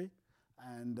Peter Ellery,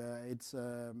 and it's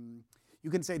you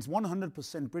can say it's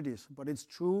 100% British, but it's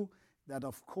true that,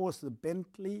 of course, the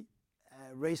Bentley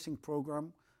racing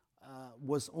program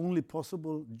was only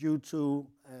possible due to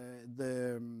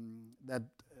that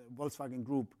Volkswagen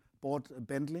Group bought a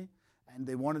Bentley, and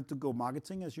they wanted to go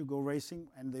marketing as you go racing,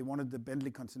 and they wanted the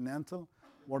Bentley Continental.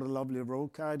 What a lovely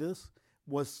road car it is,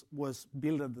 was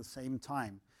built at the same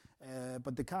time.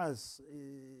 But the car is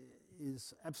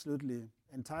absolutely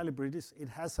entirely British. It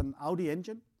has an Audi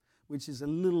engine, which is a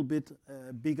little bit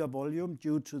bigger volume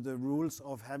due to the rules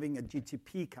of having a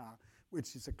GTP car,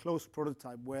 which is a closed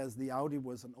prototype, whereas the Audi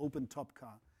was an open top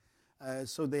car.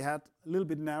 So they had a little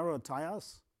bit narrower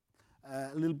tires,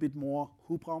 a little bit more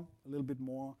Hubraum, a little bit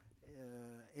more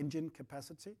engine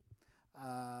capacity.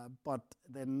 But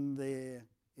then the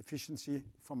efficiency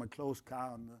from a closed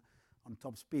car on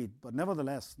top speed. But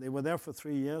nevertheless, they were there for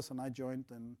 3 years, and I joined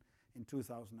in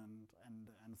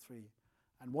 2003.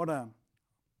 And what a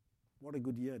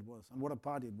good year it was, and what a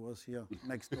party it was here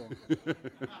next door.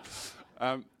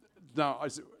 Now,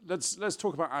 let's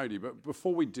talk about Audi. But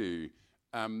before we do,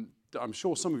 I'm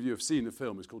sure some of you have seen the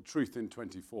film. It's called Truth in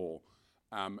 24,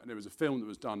 and it was a film that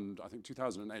was done, I think,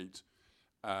 2008.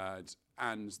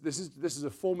 And this is a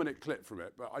 4-minute clip from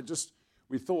it, but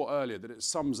we thought earlier that it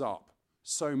sums up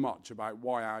so much about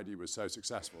why Audi was so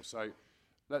successful. So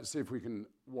let's see if we can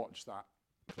watch that.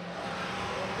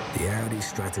 The Audi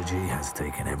strategy has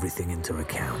taken everything into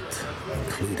account,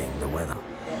 including the weather,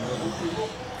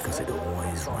 because it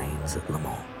always rains at Le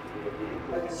Mans.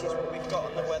 This is what we've got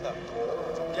on the weather.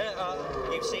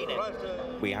 Yeah, you've seen it.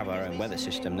 We have our own weather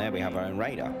system there. We have our own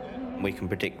radar. We can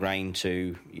predict rain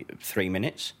to 3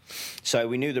 minutes. So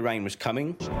we knew the rain was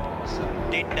coming.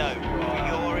 Did know, for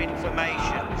your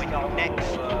information, when you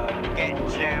next get to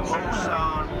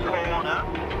Mulsanne corner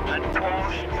and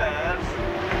Porsche curve,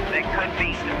 there could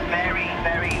be some very,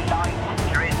 very light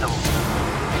drizzle.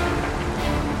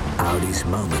 Audi's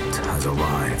moment has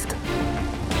arrived.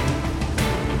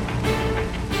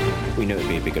 We knew it would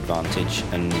be a big advantage,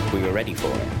 and we were ready for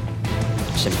it.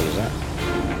 Simple as that.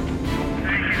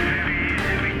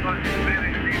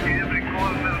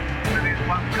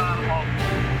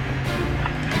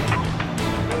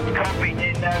 Copy,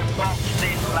 Dindo, box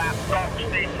this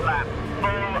lap,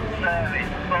 full service.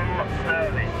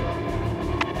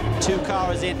 2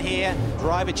 cars in here,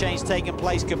 driver change taking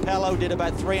place. Capello did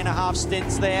about 3.5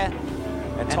 stints there.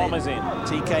 And Tom is in.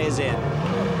 TK is in.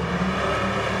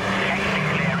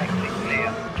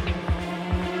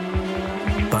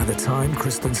 By the time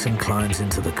Kristensen climbs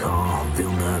into the car,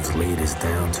 Villeneuve's lead is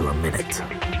down to a minute.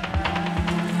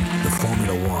 The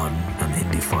Formula One and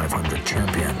Indy 500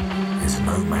 champion is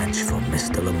no match for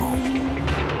Mr. Le Mans.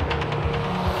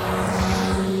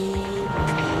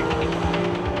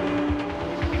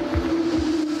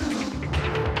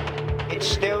 It's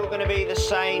still going to be the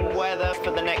same weather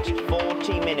for the next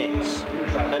 40 minutes,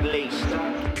 at least.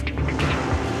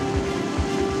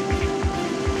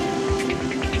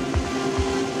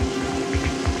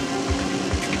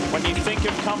 When you think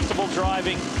of comfortable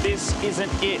driving, this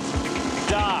isn't it.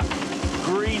 Dark,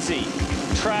 greasy,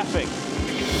 traffic.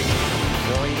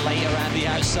 Very late around the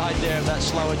outside there of that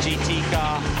slower GT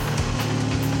car.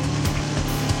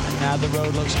 And now the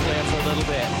road looks clear for a little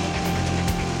bit.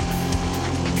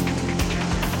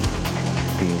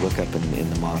 You look up in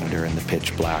the monitor and the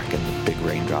pitch black and the big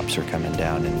raindrops are coming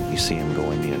down and you see them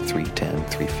going, 310,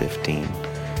 315,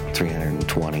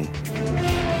 320.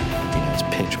 It's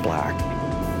pitch black.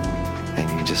 And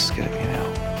you just get,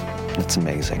 it's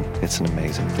amazing. It's an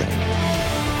amazing thing.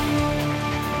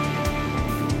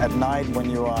 At night, when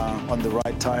you are on the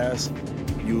right tires,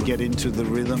 you get into the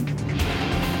rhythm.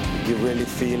 You really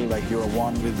feel like you are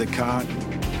one with the car.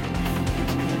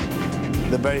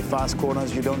 The very fast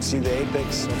corners, you don't see the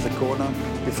apex of the corner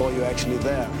before you're actually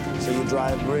there. So you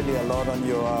drive really a lot on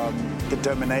your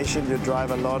determination, you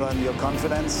drive a lot on your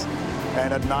confidence.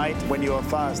 And at night, when you are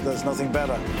fast, there's nothing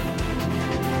better.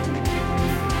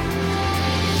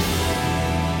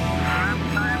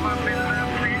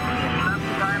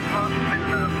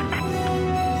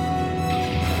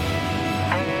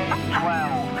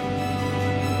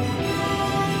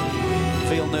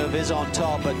 Villeneuve is on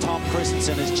top, but Tom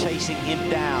Kristensen is chasing him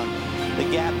down. The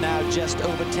gap now just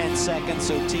over 10 seconds,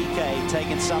 so TK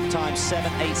taking sometimes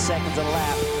 7-8 seconds a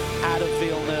lap out of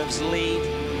Villeneuve's lead.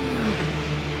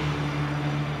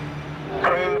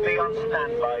 Crew, be on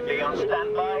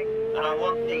standby, and I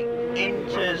want the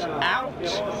inters out,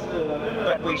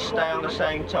 but we stay on the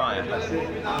same tyre.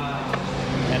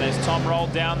 And as Tom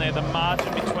rolled down there, the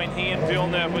margin between he and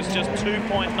Villeneuve was just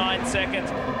 2.9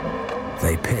 seconds.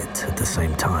 They pit at the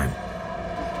same time.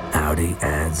 Audi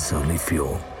adds only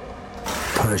fuel.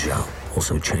 Peugeot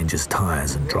also changes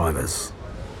tires and drivers.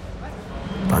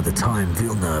 By the time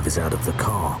Villeneuve is out of the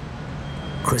car,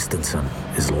 Kristensen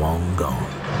is long gone.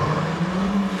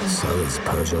 So is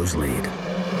Peugeot's lead.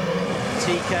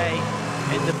 TK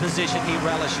in the position he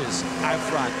relishes, out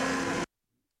front.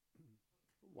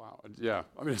 Wow, yeah,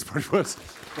 it's pretty worse.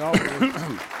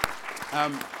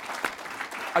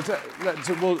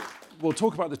 We'll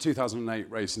talk about the 2008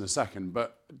 race in a second,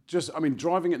 but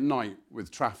driving at night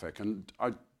with traffic, and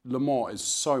Le Mans is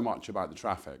so much about the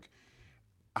traffic.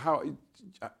 How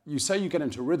you say you get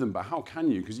into rhythm, but how can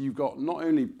you? Because you've got not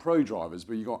only pro drivers,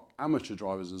 but you've got amateur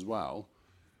drivers as well.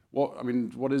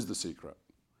 What is the secret?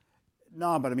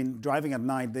 No, but driving at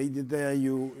night,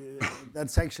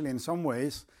 that's actually in some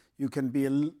ways you can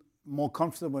be more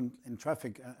comfortable in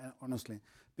traffic, honestly.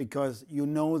 Because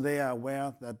they are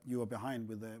aware that you are behind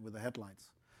with the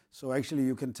headlights. So actually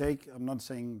you can take, I'm not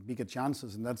saying bigger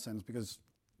chances in that sense, because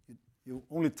you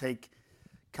only take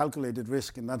calculated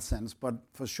risk in that sense. But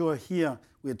for sure here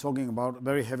we're talking about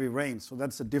very heavy rain. So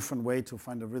that's a different way to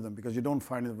find a rhythm, because you don't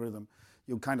find a rhythm.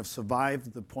 You kind of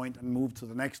survive the point and move to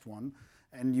the next one.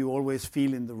 And you always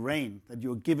feel in the rain that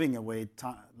you're giving away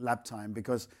lap time,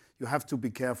 because you have to be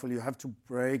careful, you have to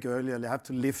brake earlier, you have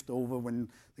to lift over when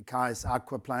the car is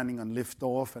aquaplaning on lift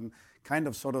off, and kind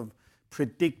of sort of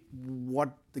predict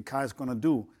what the car is going to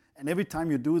do. And every time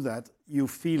you do that, you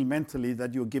feel mentally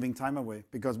that you're giving time away,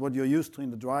 because what you're used to in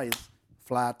the dry is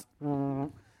flat.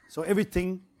 So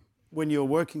everything, when you're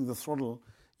working the throttle,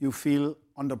 you feel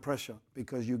under pressure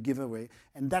because you give away.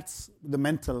 And that's the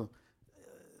mental,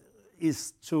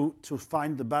 is to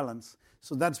find the balance.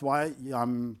 So that's why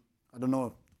I'm, I don't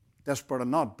know, desperate or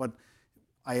not, but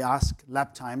I ask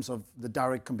lap times of the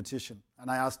direct competition. And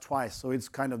I asked twice. So it's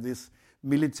kind of this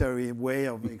military way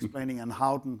of explaining. And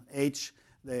Houghton H,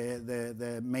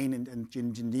 the main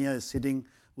engineer, is sitting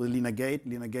with Lina Gate.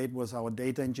 Lina Gate was our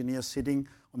data engineer sitting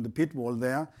on the pit wall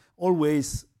there.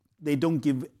 Always, they don't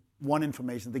give one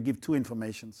information. They give two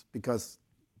informations because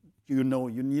you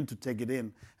need to take it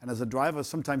in. And as a driver,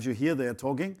 sometimes you hear they're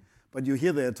talking, but you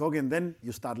hear they're talking and then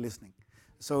you start listening.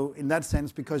 So in that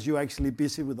sense, because you're actually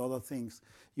busy with other things,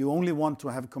 you only want to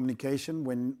have communication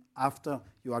when after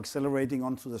you're accelerating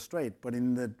onto the straight. But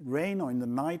in the rain or in the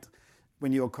night,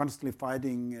 when you're constantly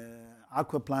fighting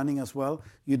aquaplaning as well,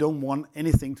 you don't want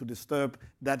anything to disturb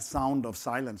that sound of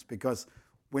silence, because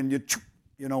when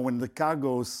when the car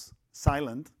goes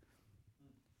silent,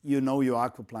 you're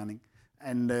aquaplaning.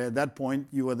 And at that point,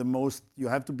 you have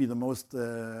to be the most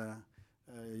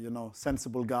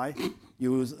sensible guy.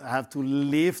 You have to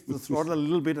lift the throttle a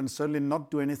little bit and certainly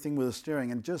not do anything with the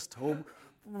steering and just hope.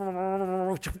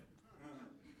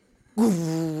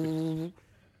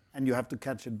 And you have to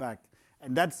catch it back.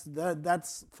 And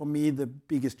that's for me the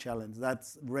biggest challenge.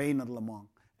 That's rain at Le Mans.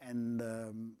 And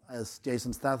as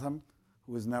Jason Statham,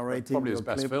 who is narrating, probably his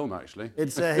best film actually.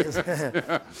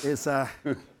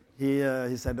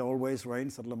 He said always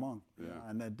rains at Le Mans,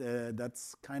 and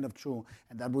that's kind of true.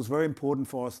 And that was very important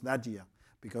for us that year,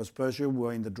 because Peugeot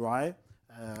were in the dry,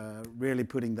 really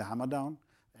putting the hammer down.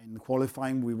 In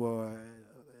qualifying, we were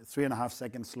 3.5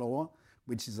 seconds slower,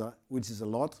 which is a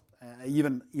lot,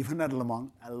 even at Le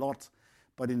Mans, a lot.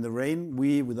 But in the rain,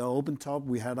 with our open top,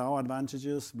 we had our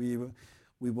advantages. We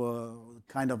were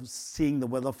kind of seeing the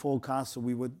weather forecast, so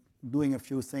we were doing a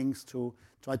few things to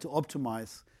try to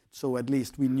optimize. So at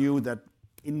least we knew that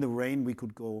in the rain we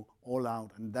could go all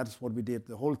out, and that's what we did.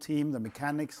 The whole team, the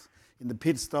mechanics, in the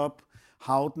pit stop,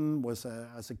 Houghton was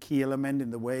as a key element in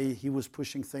the way he was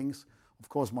pushing things. Of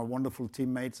course, my wonderful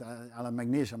teammates, Alan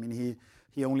McNish. I mean,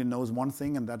 he only knows one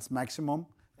thing, and that's maximum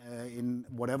in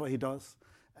whatever he does.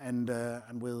 And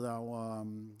with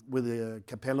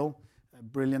Capello,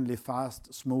 brilliantly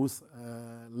fast, smooth,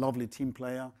 lovely team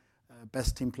player,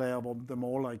 best team player of them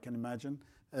all, I can imagine.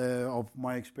 Of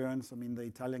my experience, I mean, the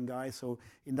Italian guy. So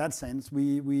in that sense,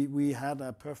 we had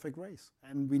a perfect race,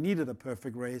 and we needed a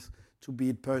perfect race to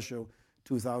beat Peugeot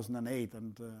 2008.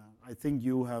 And I think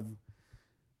you have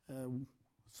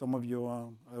some of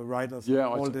your riders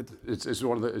called it. It's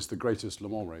the greatest Le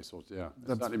Mans race.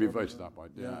 Certainly been voted that by.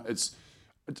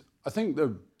 I think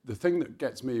the thing that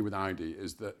gets me with Audi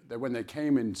is that when they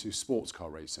came into sports car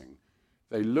racing,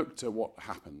 they looked at what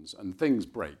happens and things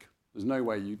break. There's no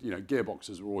way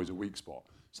gearboxes were always a weak spot.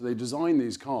 So they designed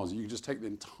these cars, you could just take the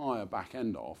entire back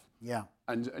end off. Yeah.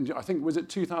 And I think, was it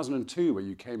 2002 where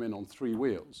you came in on 3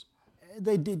 wheels?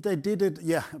 They did it,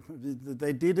 yeah.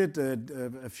 They did it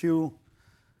a few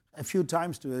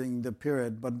times during the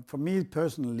period. But for me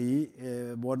personally,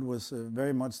 what was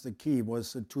very much the key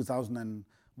was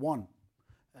 2001,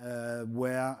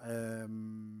 where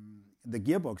the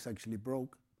gearbox actually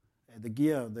broke.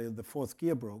 The fourth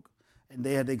gear broke. And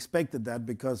they had expected that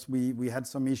because we had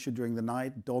some issue during the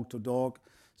night, dog to dog.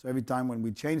 So every time when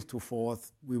we changed to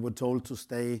fourth, we were told to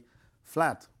stay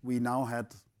flat. We now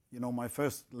had, my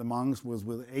first Le Mans was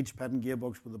with H-pattern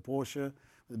gearbox with the Porsche.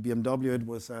 With BMW, it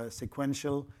was a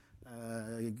sequential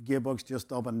gearbox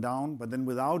just up and down. But then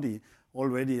with Audi,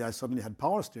 already I suddenly had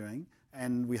power steering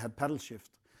and we had paddle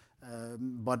shift.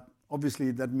 But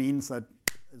obviously that means that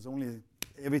it's only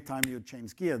every time you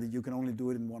change gear that you can only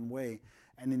do it in one way.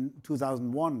 And in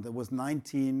 2001, there was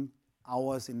 19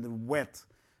 hours in the wet.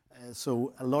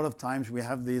 So a lot of times we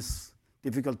have this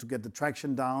difficult to get the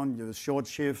traction down, you short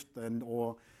shift,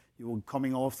 or you were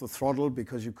coming off the throttle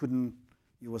because you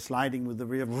were sliding with the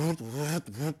rear.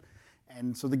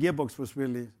 And so the gearbox was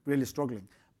really, really struggling.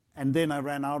 And then I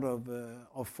ran out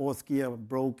of fourth gear,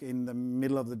 broke in the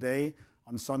middle of the day.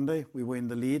 On Sunday, we were in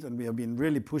the lead and we have been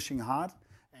really pushing hard.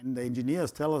 And the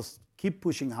engineers tell us, keep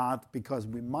pushing hard because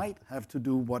we might have to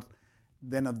do what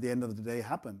then at the end of the day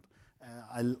happened.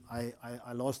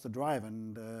 I lost the drive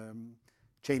and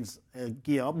changed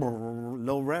gear up,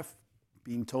 low ref,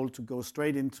 being told to go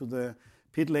straight into the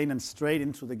pit lane and straight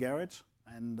into the garage.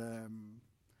 And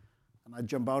I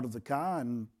jump out of the car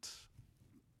and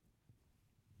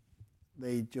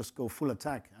they just go full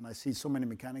attack. And I see so many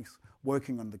mechanics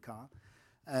working on the car.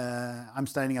 I'm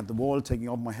standing at the wall, taking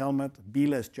off my helmet.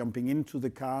 Biela is jumping into the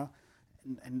car.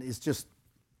 And it's just,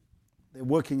 they're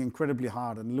working incredibly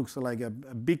hard and it looks like a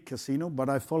big casino. But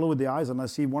I follow with the eyes and I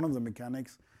see one of the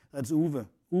mechanics. That's Uwe.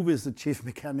 Uwe is the chief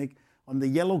mechanic on the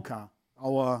yellow car,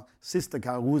 our sister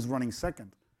car, who is running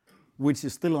second, which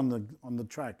is still on the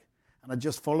track. And I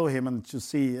just follow him and to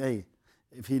see, hey,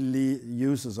 if he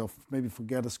uses or maybe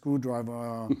forget a screwdriver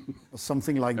or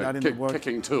something like that in the work.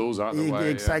 Kicking tools out of the way.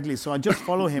 Exactly. Yeah. So I just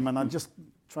follow him and I just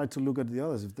try to look at the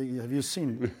others. Have you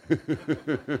seen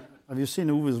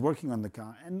Uwe is working on the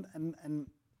car? And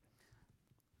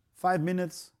 5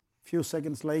 minutes, few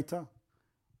seconds later,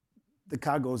 The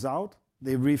car goes out.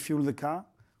 They refuel the car,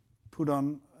 put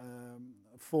on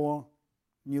 4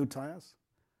 new tires.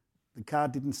 The car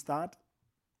didn't start.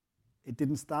 It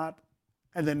didn't start.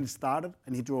 And then it started,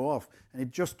 and he drove off. And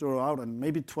it just drove out, and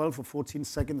maybe 12 or 14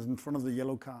 seconds in front of the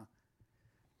yellow car.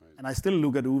 Right. And I still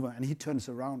look at Uwe, and he turns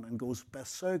around and goes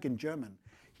berserk in German.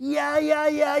 Ja.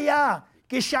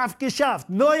 Geschafft.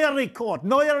 Neuer Rekord.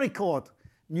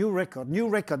 New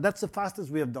record. That's the fastest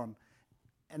we have done.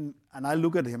 And I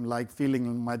look at him like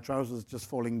feeling my trousers just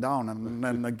falling down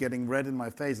and getting red in my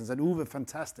face and said, Uwe,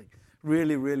 fantastic.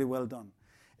 Really, really well done.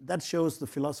 That shows the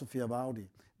philosophy of Audi,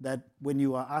 that when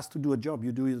you are asked to do a job,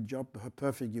 you do your job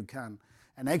perfect you can.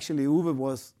 And actually, Uwe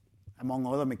was, among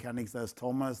other mechanics, there's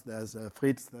Thomas, there's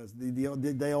Fritz,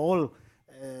 they're all,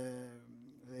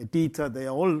 Dieter, they're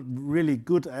all really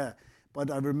good. But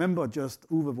I remember just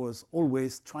Uwe was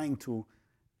always trying to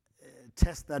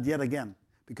test that yet again.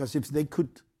 Because if they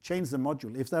could change the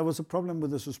module, if there was a problem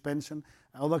with the suspension,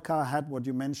 other car had what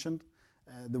you mentioned,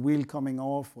 the wheel coming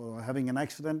off or having an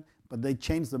accident, but they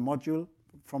changed the module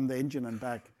from the engine and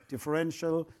back.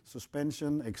 Differential,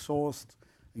 suspension, exhaust,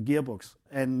 gearbox.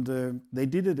 And they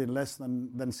did it in less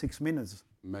than 6 minutes.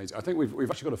 Amazing. I think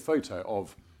we've actually got a photo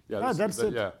of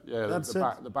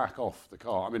the back off the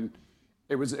car. I mean,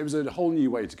 it was a whole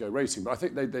new way to go racing, but I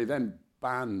think they then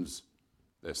banned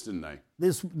this, didn't they?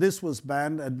 This was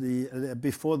banned at the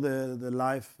before the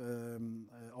life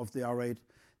of the R8.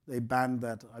 They banned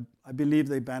that. I believe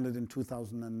they banned it in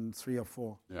 2003 or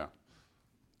 4. Yeah.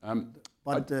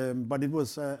 But it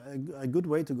was a good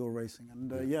way to go racing.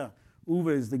 And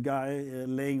Uwe is the guy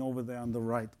laying over there on the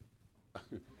right.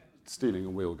 Stealing a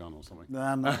wheel gun or something.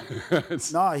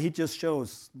 No, he just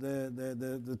shows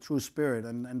the true spirit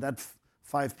and that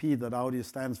 5P that Audi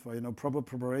stands for. You know, proper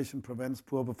preparation prevents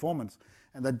poor performance,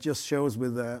 and that just shows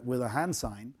with a hand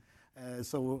sign.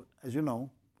 So as you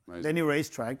know, any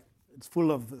racetrack, it's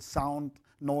full of sound,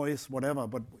 noise, whatever.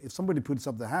 But if somebody puts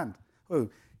up the hand,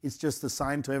 it's just a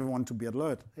sign to everyone to be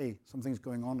alert. Hey, something's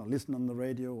going on, or listen on the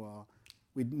radio, or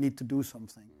we need to do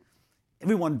something.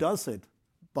 Everyone does it,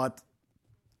 but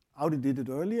Audi did it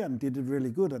earlier and did it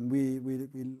really good,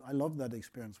 and I love that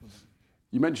experience with them.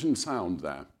 You mentioned sound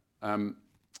there,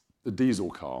 the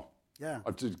diesel car. Yeah,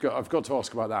 I've got to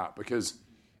ask about that because,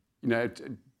 you know,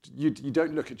 you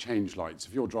don't look at change lights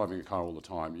if you're driving a car all the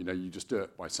time. You know, you just do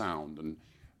it by sound. And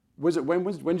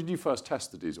when did you first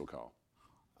test the diesel car?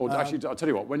 Or actually, I'll tell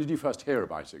you what. When did you first hear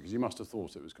about it? Because you must have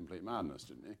thought it was complete madness,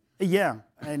 didn't you? Yeah,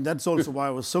 and that's also why I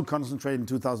was so concentrated in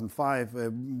 2005,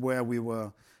 where we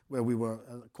were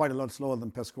quite a lot slower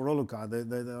than Pescarolo car.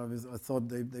 I thought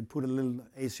they put a little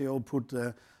ACO,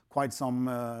 quite some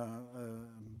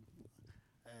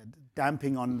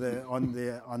damping on the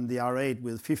R8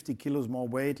 with 50 kilos more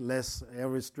weight, less air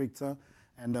restrictor,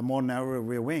 and a more narrow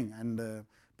rear wing. And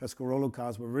Pescarolo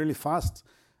cars were really fast,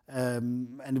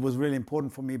 and it was really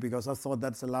important for me because I thought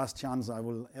that's the last chance I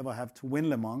will ever have to win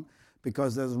Le Mans,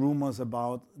 because there's rumors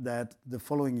about that the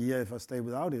following year, if I stay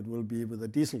without it, will be with a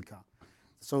diesel car.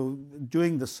 So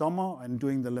during the summer and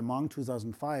during the Le Mans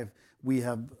 2005, we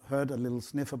have heard a little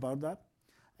sniff about that.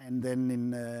 And then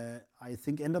in, I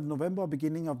think, end of November,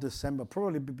 beginning of December,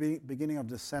 probably beginning of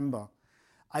December,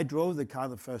 I drove the car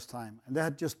the first time. And there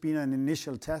had just been an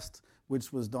initial test,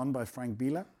 which was done by Frank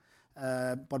Bieler.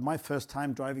 But my first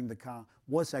time driving the car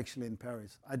was actually in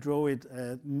Paris. I drove it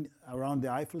around the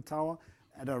Eiffel Tower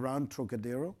at around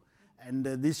Trocadero. And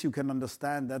this you can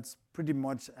understand, that's pretty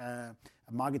much a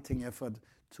marketing effort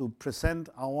to present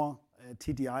our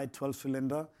TDI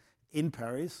 12-cylinder in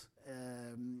Paris,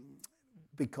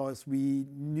 because we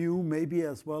knew maybe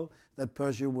as well that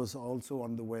Peugeot was also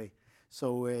on the way.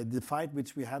 So the fight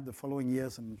which we had the following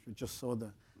years, and we just saw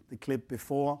the clip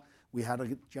before, we had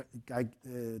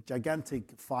a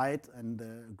gigantic fight and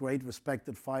a great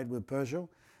respected fight with Peugeot.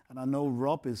 And I know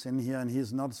Rob is in here and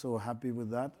he's not so happy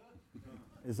with that.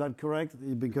 Is that correct?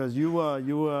 Because you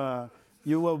were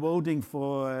voting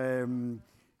for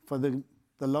the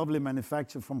lovely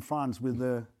manufacturer from France with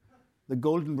the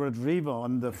golden retriever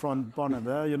on the front bonnet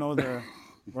there. You know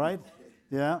right?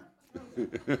 Yeah.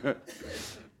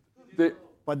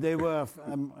 But they were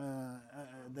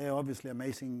they're obviously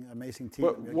amazing team.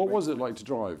 What was it like to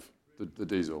drive the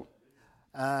diesel?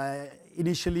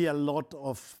 Initially, a lot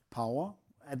of power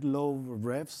at low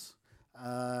revs.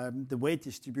 The weight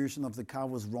distribution of the car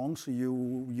was wrong, so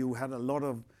you had a lot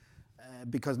of,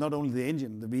 because not only the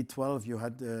engine, the V12, you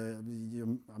had,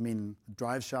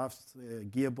 drive shafts,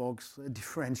 gearbox,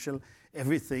 differential,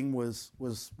 everything was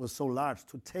so large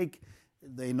to take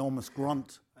the enormous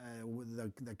grunt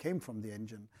that came from the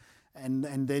engine.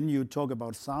 And then you talk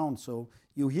about sound, so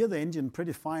you hear the engine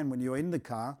pretty fine when you're in the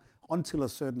car until a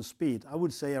certain speed. I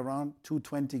would say around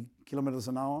 220 kilometers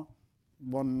an hour,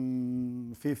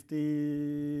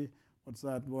 150,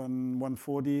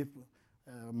 140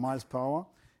 miles per hour.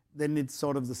 Then it's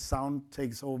sort of the sound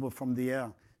takes over from the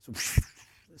air. So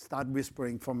start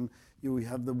whispering you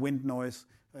have the wind noise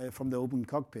from the open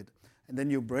cockpit. And then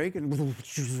you brake and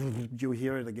you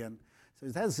hear it again. So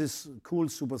it has this cool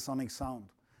supersonic sound.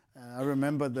 I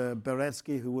remember the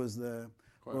Beretsky, who was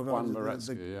Juan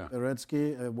Beretsky,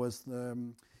 Beretsky was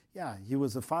he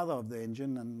was the father of the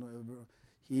engine, and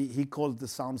he called the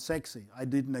sound sexy. I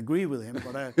didn't agree with him,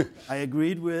 but I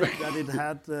agreed with that it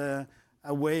had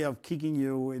a way of kicking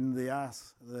you in the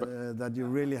ass, that you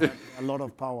really had a lot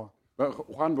of power. But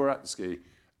Juan Beretsky,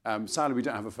 sadly we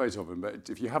don't have a photo of him, but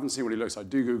if you haven't seen what he looks like,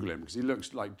 do Google him, because he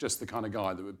looks like just the kind of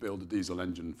guy that would build a diesel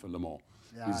engine for Le Mans.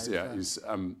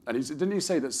 Didn't he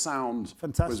say that sound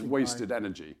was wasted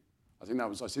energy? I think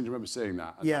I seem to remember seeing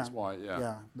that. And that's why,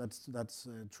 that's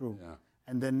true. Yeah.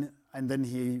 And then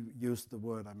he used the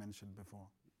word I mentioned before.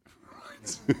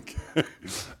 Right.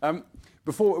 Okay.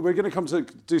 Before we're going to come to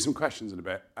do some questions in a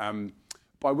bit,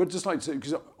 but I would just like to,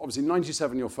 because obviously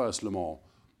 '97 your first Le Mans,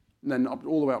 and then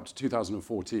all the way up to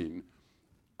 2014.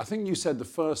 I think you said the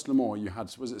first Le Mans you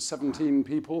had, was it 17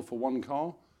 people for one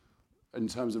car, in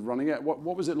terms of running it?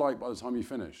 What was it like by the time you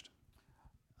finished?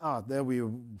 There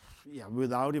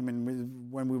without him,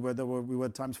 and when we were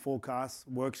times 4 cars,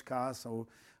 works cars. So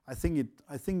I think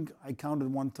I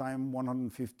counted one time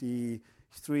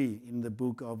 153 in the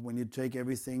book of when you take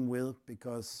everything with,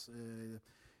 because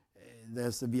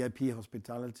there's the VIP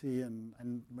hospitality,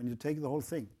 and when you take the whole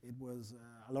thing, it was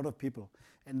a lot of people.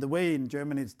 And the way in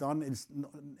Germany it's done,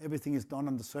 everything is done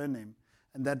on the surname,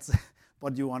 and that's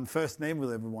what you on first name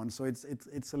with everyone. So it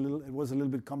was a little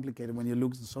bit complicated when you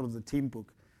look at sort of the team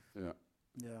book.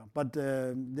 But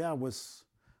it was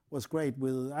great.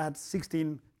 I had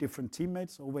 16 different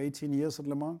teammates over 18 years at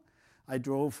Le Mans. I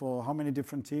drove for how many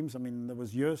different teams? I mean, there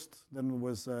was Joest, then there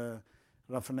was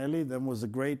Raffanelli, then was a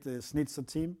great Schnitzer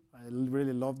team. I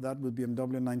really loved that with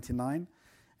BMW 99.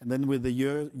 And then with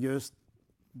the Joest,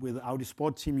 with Audi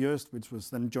Sport Team Joest, which was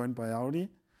then joined by Audi.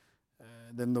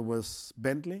 Then there was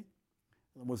Bentley.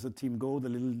 There was the Team Go, the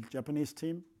little Japanese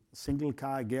team. Single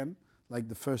car again, like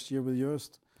the first year with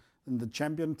Joest. Then the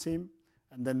champion team,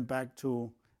 and then back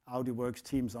to Audi Works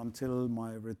teams until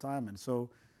my retirement. So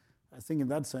I think in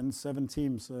that sense, 7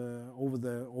 teams over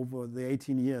the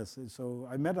 18 years. So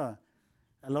I met a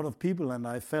lot of people, and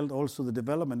I felt also the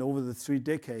development over the 3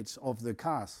 decades of the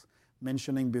cars,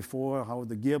 mentioning before how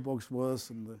the gearbox was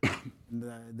and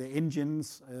the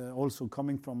engines also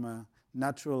coming from a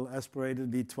natural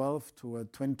aspirated V12 to a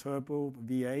twin turbo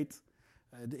V8.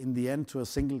 In the end, to a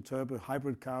single turbo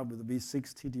hybrid car with a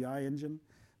V6 TDI engine,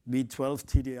 V12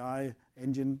 TDI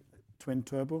engine, twin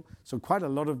turbo. So quite a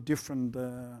lot of different,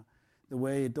 the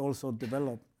way it also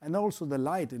developed. And also the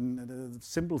light and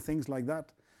simple things like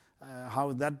that,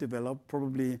 how that developed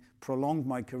probably prolonged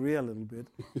my career a little bit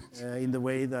in the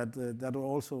way that that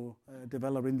also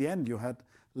developed. In the end, you had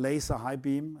laser high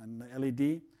beam and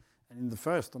LED. And in the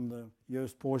first, on the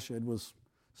Joest Porsche, it was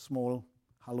small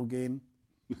halogen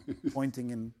pointing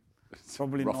in,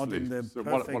 probably roughly, not in the so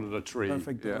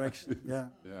perfect direction. Yeah.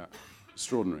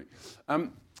 Extraordinary.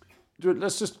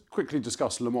 Let's just quickly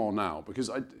discuss Le Mans now, because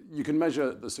you can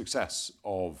measure the success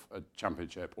of a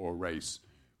championship or a race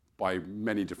by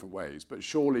many different ways, but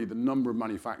surely the number of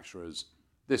manufacturers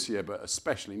this year, but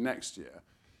especially next year,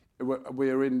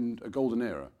 we're in a golden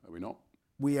era, are we not?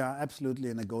 We are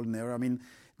absolutely in a golden era. I mean,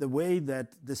 the way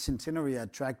that the centenary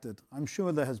attracted, I'm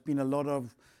sure there has been a lot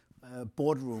of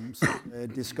boardrooms,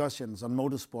 discussions on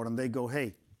motorsport, and they go,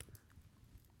 hey,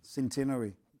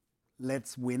 centenary,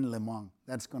 let's win Le Mans.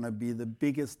 That's going to be the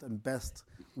biggest and best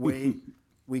way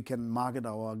we can market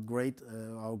our great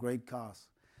cars.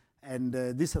 And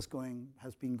this has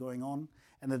been going on.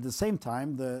 And at the same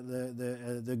time,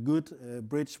 the good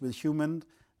bridge with human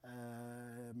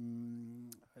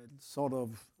sort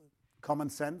of common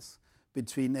sense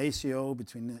between ACO,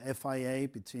 between FIA,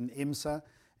 between IMSA,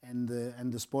 and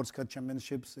the sports car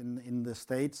championships in the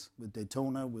States with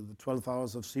Daytona, with the 12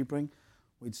 Hours of Sebring,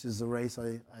 which is a race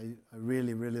I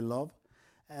really, really love.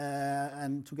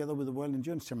 And together with the World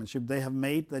Endurance Championship, they have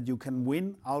made that you can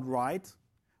win outright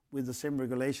with the same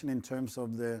regulation in terms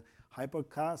of the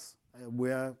hypercars,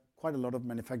 where quite a lot of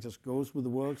manufacturers goes with the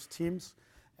works teams,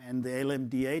 and the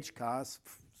LMDH cars,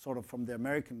 sort of from the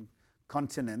American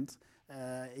continent,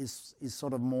 is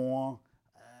sort of more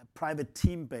private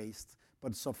team-based,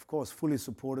 but it's of course fully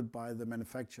supported by the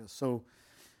manufacturers. So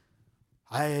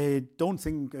I don't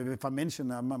think, if I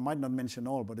mention, I might not mention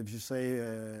all, but if you say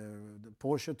the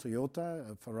Porsche,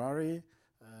 Toyota, Ferrari,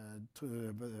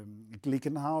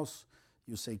 Glickenhaus,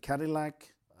 you say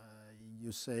Cadillac,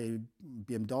 you say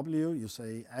BMW, you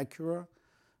say Acura,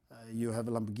 you have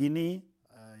a Lamborghini,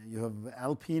 you have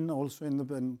Alpine also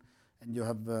and you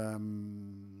have, I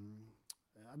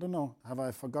don't know, have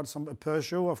I forgot some,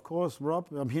 Peugeot, of course, Rob,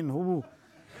 I mean, who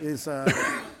is,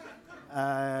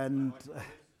 and,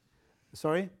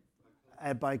 sorry,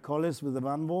 by Collis with the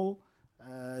Van Wall.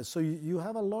 So you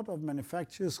have a lot of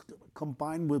manufacturers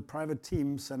combined with private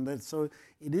teams, and so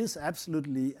it is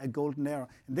absolutely a golden era.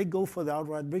 And they go for the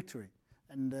outright victory,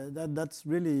 and that's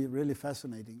really, really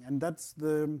fascinating. And that's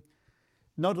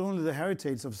not only the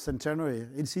heritage of centenary.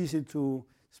 It's easy to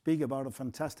speak about a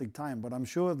fantastic time, but I'm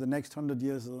sure the next 100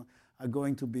 years are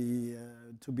going to be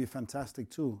fantastic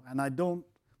too. And I don't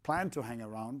plan to hang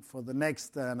around for the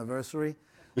next anniversary,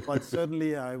 but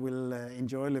certainly I will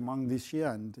enjoy Le Mans this year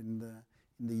and in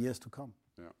the years to come.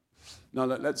 Yeah. Now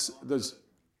there's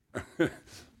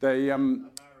they America and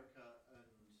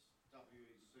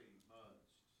WEC merged,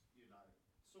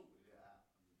 sorted it out,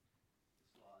 and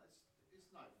it's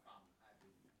no fun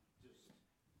having just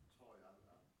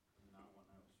Toyota and no one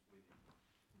else winning.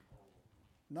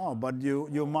 No, but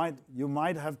you might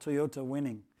have Toyota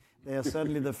winning. They are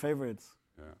certainly the favorites.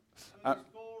 Yeah. It's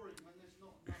boring when there's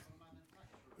not another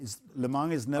manufacturer. Le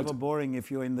Mans is never boring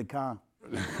if you're in the car.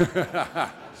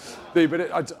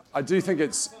 But I do think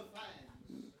it's. For fans,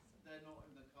 they're not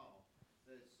in the car.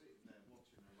 They're sitting there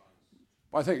watching the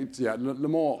race. I think it's, Le Mans. The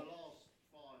last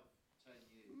 5-10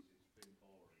 years, it's been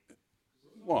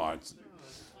boring. Well,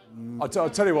 I'll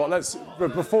tell you what.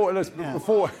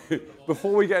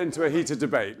 Before we get into a heated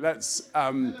debate, let's.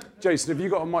 Jason, have you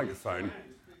got a microphone?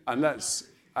 And let's.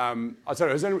 I'll tell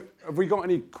you. Have we got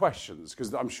any questions?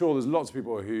 Because I'm sure there's lots of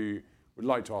people who would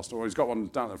like to ask. Or he's got one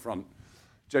down at the front.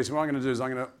 Jason, what I'm going to do is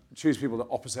I'm going to choose people at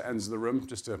opposite ends of the room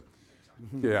just to,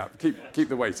 keep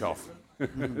the weight off.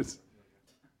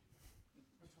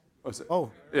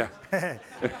 Oh. Yeah. Hey.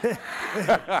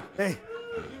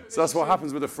 So that's what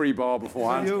happens with a free bar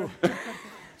beforehand.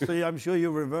 So I'm sure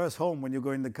you reverse home when you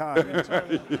go in the car.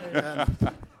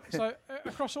 So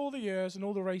across all the years and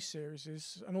all the race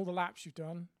series and all the laps you've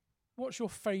done, what's your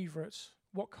favourite?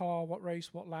 What car, what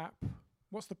race, what lap?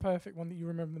 What's the perfect one that you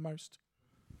remember the most?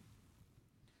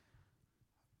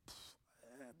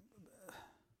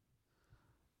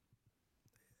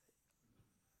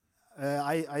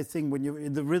 I think when you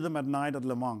the rhythm at night at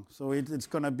Le Mans, so it's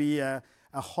going to be a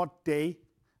hot day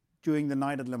during the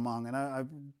night at Le Mans, and I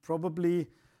probably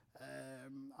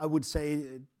I would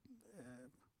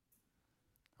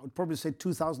probably say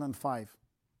 2005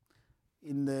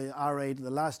 in the R8,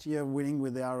 the last year winning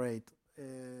with the R8,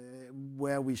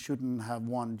 where we shouldn't have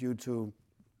won due to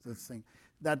this thing.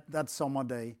 That summer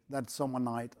day, that summer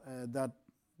night,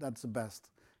 that's the best.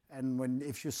 And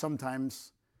if you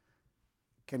sometimes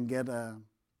can get a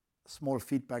small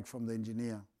feedback from the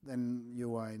engineer, then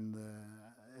you are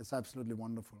it's absolutely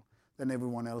wonderful. Then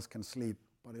everyone else can sleep.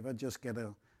 But if I just get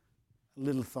a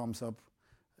little thumbs up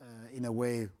in a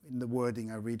way, in the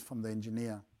wording I read from the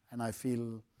engineer, and I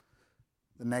feel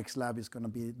the next lap is going to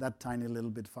be that tiny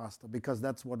little bit faster, because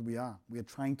that's what we are. We are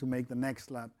trying to make the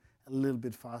next lap a little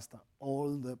bit faster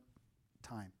all the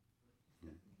time.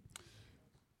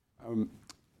 I'm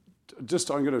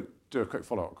going to do a quick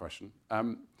follow-up question.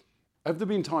 Have there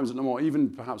been times at Le Mans, even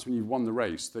perhaps when you've won the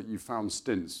race, that you found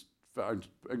stints,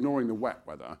 ignoring the wet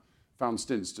weather, found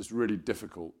stints just really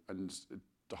difficult and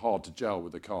hard to gel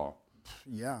with the car?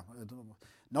 Yeah,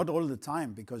 not all the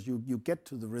time, because you get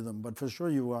to the rhythm, but for sure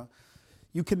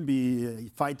you can be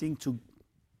fighting to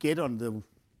get on the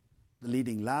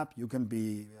leading lap. You can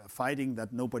be fighting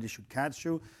that nobody should catch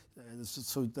you.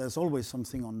 So there's always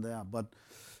something on there. But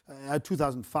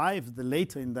 2005, the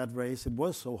later in that race, it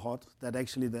was so hot that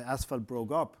actually the asphalt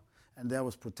broke up, and there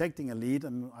was protecting a lead,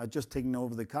 and I just taken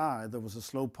over the car. There was a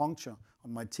slow puncture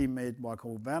on my teammate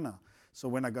Marco Werner. So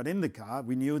when I got in the car,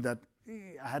 we knew that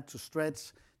I had to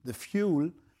stretch the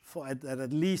fuel for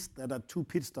at least at a 2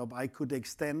 pit stop. I could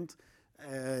extend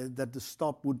that the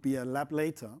stop would be a lap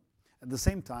later. At the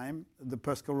same time, the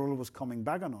Pescarolo was coming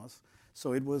back on us,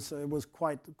 so it was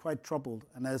quite troubled.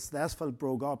 And as the asphalt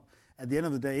broke up, at the end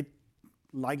of the day, it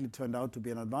likely turned out to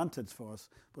be an advantage for us.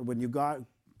 But when you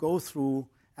go through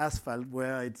asphalt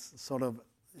where it's sort of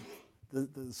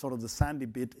the sandy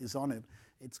bit is on it,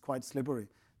 it's quite slippery.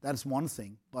 That's one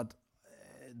thing. But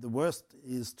the worst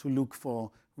is to look for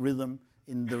rhythm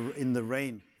in the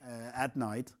rain at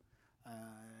night,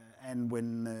 and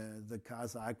when the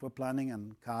cars are aquaplaning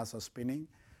and cars are spinning.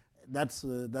 That's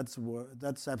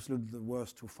absolutely the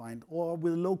worst to find. Or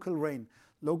with local rain.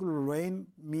 Local rain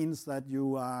means that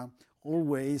you are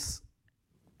always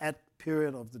at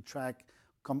period of the track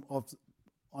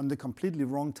on the completely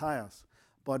wrong tires.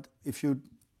 But if you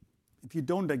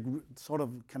don't sort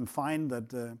of can find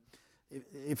that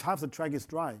if half the track is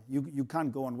dry, you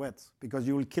can't go on wets because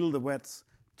you will kill the wets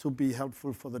to be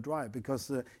helpful for the dry because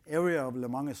the area of Le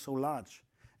Mans is so large,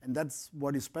 and that's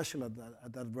what is special at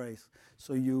that race.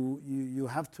 So you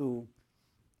have to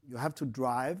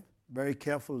drive very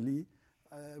carefully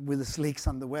with the slicks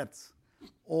and the wets,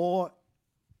 or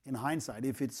in hindsight,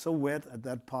 if it's so wet at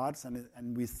that parts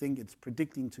and we think it's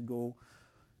predicting to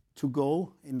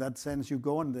go in that sense, you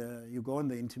go on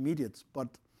the intermediates. But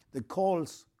the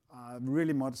calls are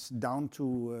really much down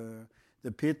to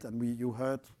the pit, and you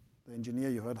heard the engineer,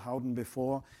 you heard Howden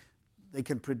before. They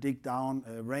can predict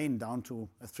rain down to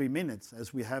 3 minutes,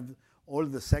 as we have all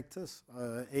the sectors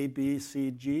A, B,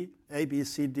 C, D,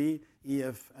 E,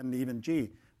 F, and even G.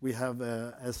 We have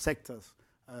as sectors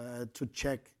to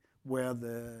check where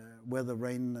the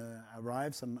rain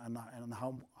arrives and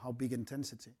how big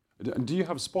intensity. And do you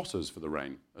have spotters for the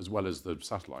rain as well as the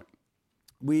satellite?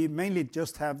 We mainly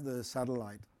just have the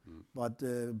satellite, but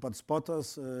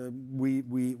spotters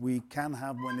we can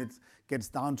have when it gets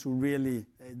down to really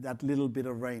that little bit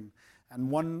of rain. And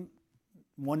one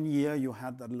year you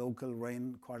had that local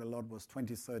rain quite a lot was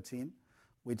 2013,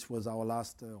 which was our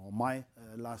last or my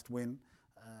last win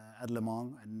at Le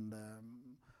Mans, and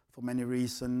for many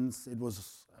reasons it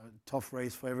was a tough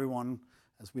race for everyone,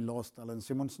 as we lost Alan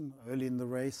Simonsen early in the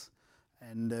race,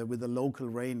 and with the local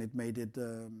rain it made it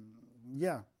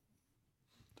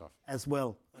tough as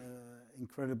well,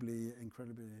 incredibly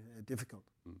difficult.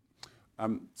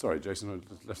 Sorry, Jason,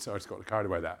 I just got carried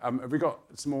away there. Have we got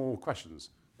some more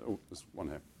questions? Oh, there's one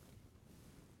here.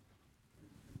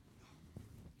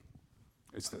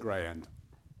 It's the grey end.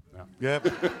 Yeah.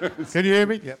 Can you hear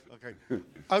me? Yep. Okay.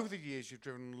 Over the years, you've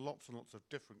driven lots and lots of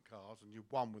different cars, and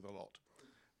you've won with a lot.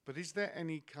 But is there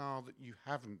any car that you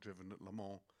haven't driven at Le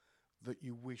Mans that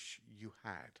you wish you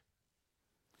had?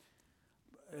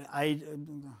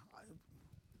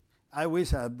 I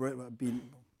wish I had been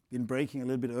braking a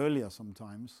little bit earlier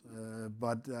sometimes,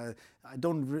 but I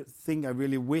don't think I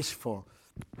really wish for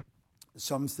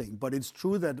something. But it's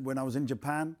true that when I was in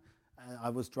Japan,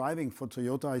 I was driving for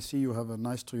Toyota. I see you have a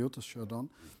nice Toyota shirt on,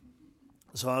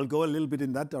 so I'll go a little bit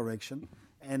in that direction.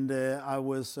 And there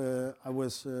was a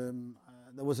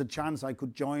chance I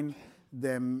could join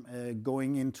them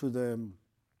going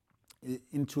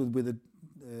with the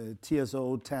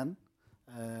TSO 10,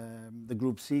 the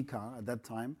Group C car at that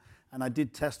time, and I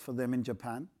did test for them in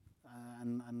Japan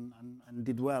and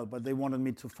did well. But they wanted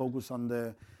me to focus on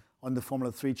the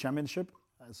Formula 3 Championship,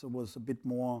 so it was a bit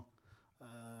more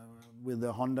with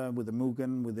the Honda, with the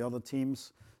Mugen, with the other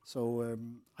teams. So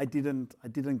I didn't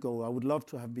go. I would love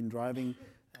to have been driving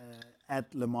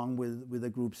at Le Mans with a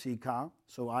Group C car.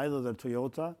 So either the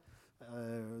Toyota,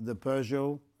 the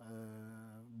Peugeot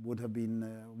would have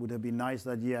been nice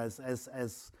that year, as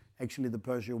actually the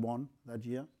Peugeot won that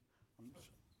year.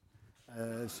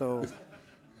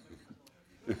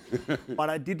 But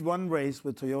I did one race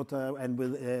with Toyota and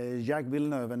with Jacques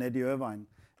Villeneuve and Eddie Irvine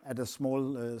at a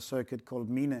small circuit called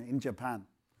Mine in Japan.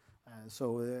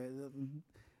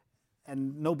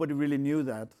 And nobody really knew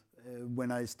that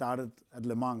when I started at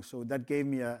Le Mans. So that gave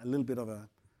me a little bit of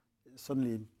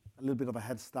a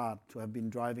head start to have been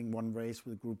driving one race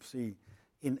with Group C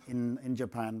in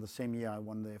Japan the same year I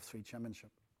won the F3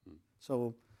 Championship.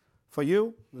 So for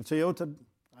you, the Toyota. No,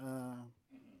 I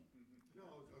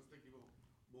was thinking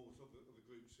more sort of the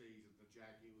Group Cs and the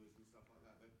Jaguars and stuff like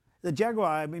that. The Jaguar,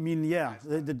 I mean, yeah,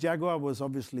 the Jaguar was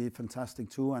obviously fantastic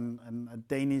too, and a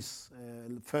Danish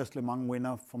first Le Mans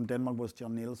winner from Denmark was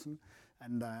John Nielsen,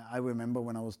 and I remember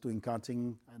when I was doing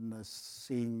karting and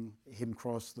seeing him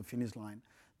cross the finish line,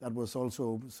 that was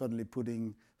also suddenly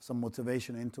putting some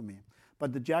motivation into me.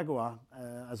 But the Jaguar,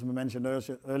 as we mentioned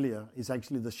earlier, is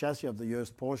actually the chassis of the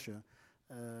Joest Porsche,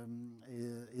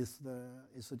 is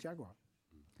the Jaguar.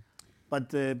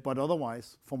 But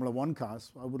otherwise, Formula One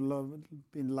cars, I would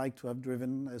like to have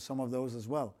driven some of those as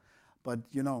well. But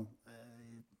you know,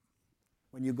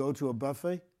 when you go to a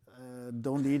buffet,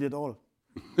 don't eat it all.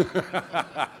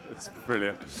 That's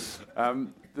brilliant.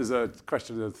 There's a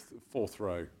question in the fourth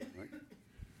row.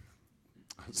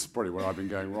 That's probably where I've been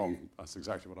going wrong. That's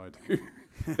exactly what I do.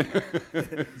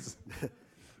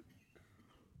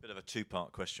 Bit of a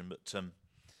two-part question, but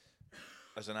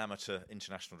as an amateur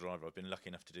international driver, I've been lucky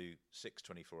enough to do 6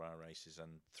 24-hour races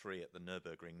and 3 at the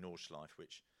Nürburgring Nordschleife,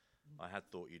 which I had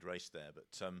thought you'd race there. But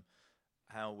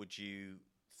how would you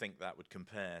think that would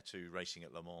compare to racing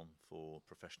at Le Mans for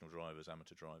professional drivers,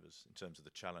 amateur drivers, in terms of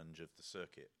the challenge of the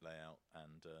circuit layout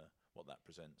and what that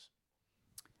presents?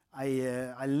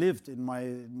 I lived in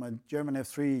my German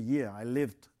F3 year. I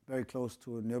lived very close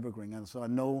to Nürburgring, and so I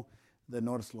know the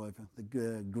Nordschleife,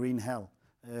 the green hell,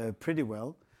 pretty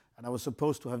well. And I was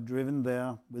supposed to have driven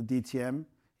there with DTM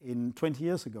 20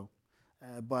 years ago.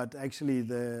 But actually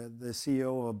the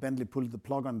CEO of Bentley pulled the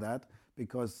plug on that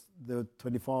because the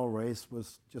 24-hour race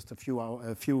was just a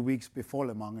few weeks before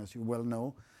Le Mans, as you well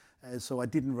know. So I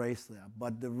didn't race there.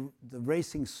 But the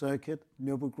racing circuit,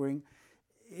 Nürburgring,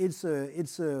 it's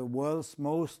a world's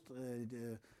most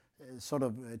sort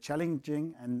of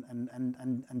challenging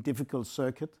and difficult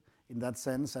circuit in that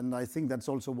sense. And I think that's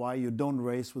also why you don't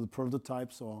race with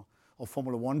prototypes or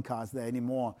Formula One cars there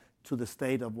anymore to the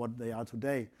state of what they are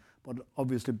today. But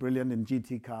obviously brilliant in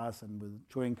GT cars and with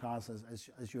touring cars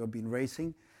as you have been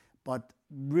racing. But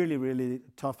really, really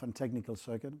tough and technical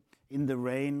circuit. In the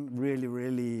rain,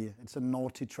 really, it's a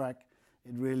naughty track.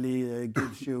 It really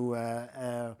gives you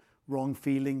a wrong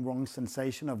feeling, wrong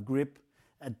sensation of grip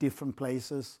at different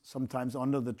places. Sometimes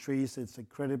under the trees, it's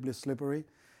incredibly slippery.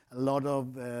 A lot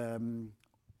of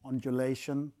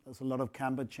undulation. There's a lot of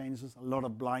camber changes, a lot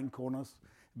of blind corners,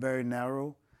 very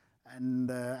narrow. And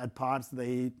at parts,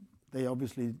 they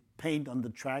obviously paint on the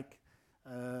track.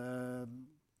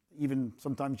 Even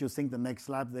sometimes you think the next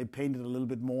lap they painted a little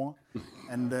bit more.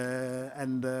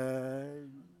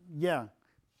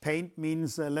 Paint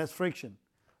means less friction.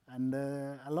 And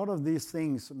a lot of these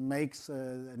things makes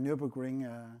Nürburgring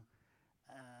a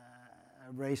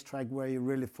racetrack where you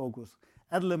really focus.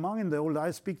 At Le Mans in the old,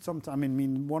 I speak sometimes, I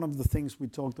mean, one of the things we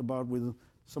talked about with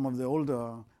some of the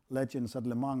older legends at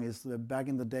Le Mans is that back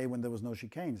in the day when there was no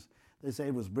chicanes, they say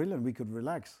it was brilliant, we could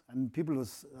relax. And people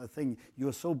was think,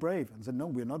 you're so brave. And said, no,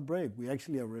 we're not brave. We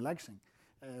actually are relaxing.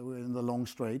 We're in the long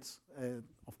straights.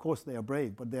 Of course they are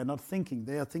brave, but they're not thinking.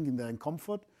 They are thinking they're in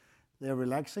comfort, they're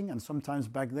relaxing. And sometimes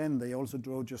back then they also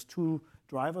drove just 2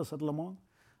 drivers at Le Mans.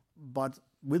 But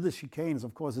with the chicanes,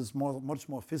 of course, it's much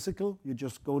more physical. You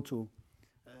just go to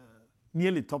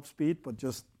nearly top speed, but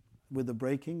just with the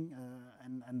braking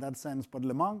and that sense. But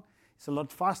Le Mans is a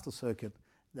lot faster circuit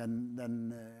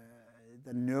than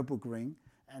Nürburgring,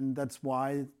 and that's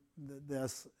why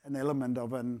there's an element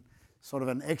of sort of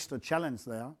an extra challenge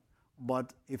there.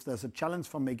 But if there's a challenge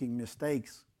for making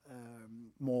mistakes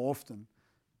more often,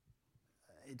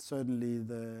 it's certainly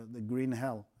the Green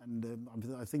Hell, and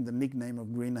I think the nickname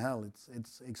of Green Hell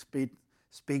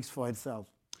speaks for itself.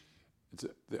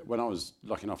 When I was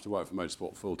lucky enough to work for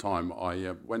Motorsport full time,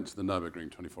 I went to the Nürburgring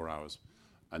 24 hours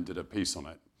and did a piece on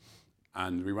it.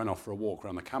 And we went off for a walk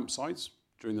around the campsites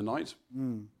during the night.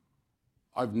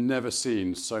 I've never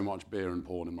seen so much beer and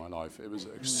porn in my life. It was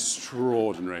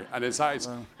extraordinary. And it's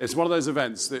one of those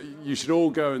events that you should all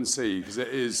go and see, because it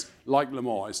is, like Le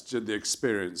Mans, the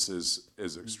experience is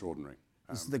extraordinary.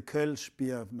 It's the Kölsch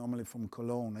beer, normally from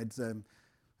Cologne.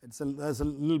 There's a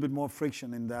little bit more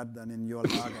friction in that than in your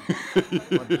lager.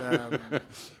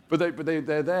 But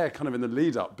they're there kind of in the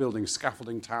lead up, building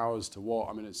scaffolding towers to what?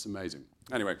 I mean, it's amazing.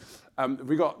 Anyway, have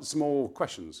we got some more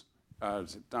questions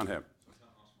down here?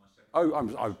 Oh,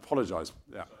 I apologise.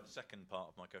 Yeah. So the second part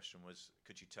of my question was,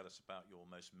 could you tell us about your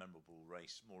most memorable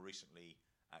race more recently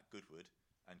at Goodwood,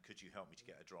 and could you help me to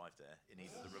get a drive there in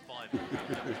either the revival or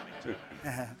the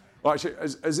upcoming? Well, actually,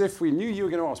 as if we knew you were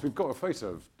going to ask, we've got a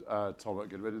photo of Tom at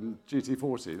Goodwood in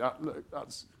GT40.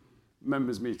 That's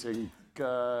members meeting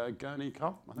Gurney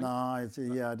Cup, I think. No,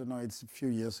 I don't know. It's a few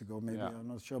years ago, maybe. Yeah. I'm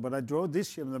not sure. But I drove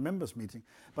this year in the members meeting.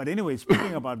 But anyway,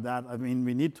 speaking about that, I mean,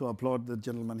 we need to applaud the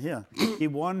gentleman here. He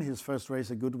won his first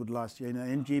race at Goodwood last year in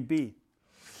an NGB.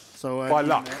 So by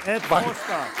luck. Ed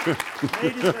Forster,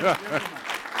 ladies and gentlemen.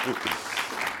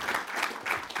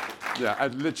 Yeah,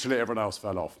 and literally everyone else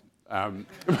fell off.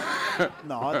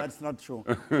 No, that's not true.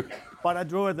 But I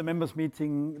drove at the members'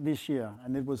 meeting this year,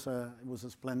 and it was a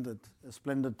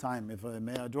splendid time, if I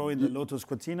may. I drove in the Lotus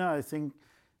Cortina. I think,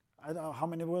 I don't know, how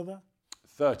many were there?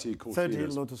 30 Cortinas. 30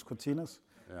 Lotus Cortinas.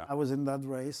 Yeah. I was in that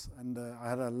race, and I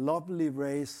had a lovely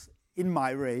race in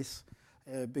my race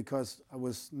because I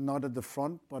was not at the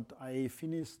front, but I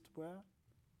finished where?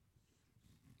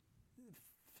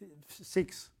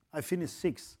 6. I finished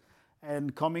 6.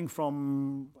 And coming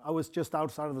from, I was just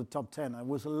outside of the top 10. It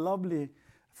was a lovely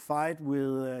fight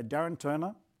with Darren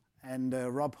Turner and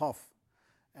Rob Hoff.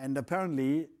 And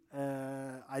apparently,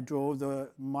 I drove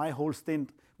my whole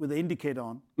stint with the indicator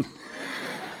on,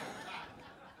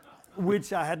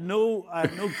 which I had no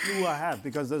clue I had,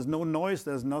 because there's no noise,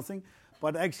 there's nothing.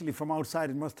 But actually, from outside,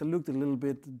 it must have looked a little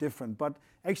bit different. But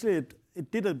actually,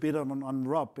 it did a bit on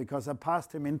Rob, because I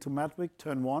passed him into Matwick,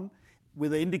 turn 1,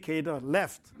 with the indicator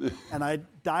left, and I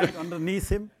dived underneath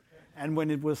him, and when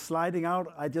it was sliding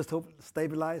out, I just hoped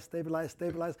stabilize,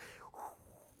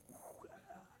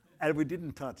 And we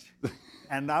didn't touch.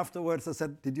 And afterwards I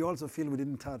said, did you also feel we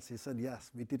didn't touch? He said, yes,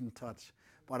 we didn't touch.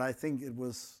 But I think it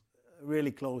was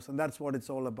really close, and that's what it's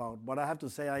all about. But I have to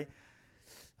say,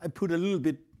 I put a little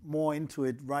bit more into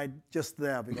it right just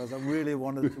there because I really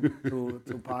wanted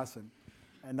to pass him.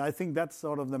 And I think that's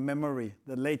sort of the memory,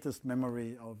 the latest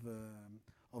memory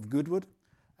of Goodwood.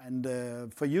 And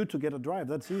for you to get a drive,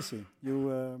 that's easy.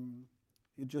 You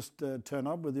just turn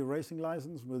up with your racing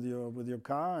license, with your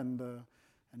car, and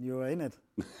you're in it.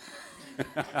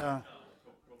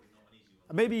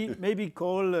 Maybe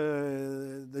call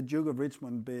the Duke of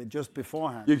Richmond just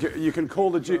beforehand. You can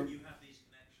call the Duke.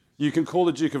 You can call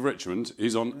the Duke of Richmond.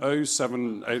 He's on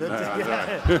 078.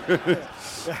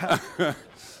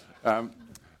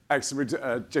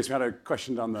 Excellent. Jason, we had a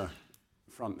question down the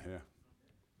front here.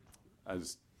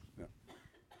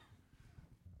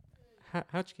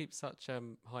 How do you keep such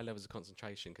high levels of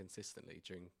concentration consistently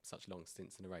during such long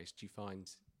stints in a race? Do you find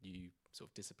you sort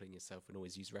of discipline yourself and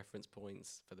always use reference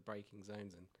points for the braking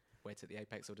zones and where to hit the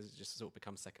apex, or does it just sort of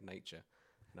become second nature?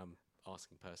 And I'm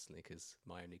asking personally because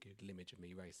my only good image of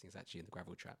me racing is actually in the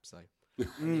gravel trap, so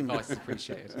any advice is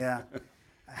appreciated. Yeah,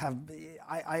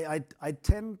 I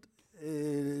tend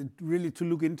really to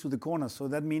look into the corners, so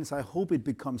that means I hope it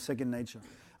becomes second nature.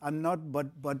 I'm not,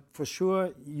 but for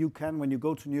sure you can, when you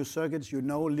go to new circuits, you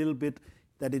know a little bit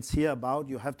that it's here about,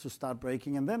 you have to start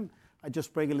braking, and then I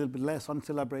just brake a little bit less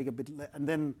until I brake a bit less, and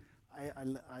then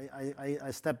I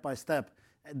step by step,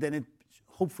 and then it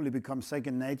hopefully becomes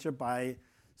second nature by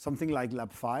something like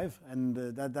lap 5, and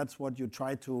that's what you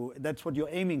that's what you're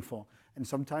aiming for, and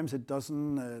sometimes it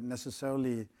doesn't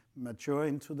necessarily mature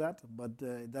into that, but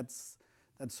that's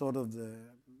sort of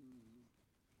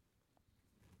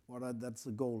that's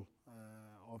the goal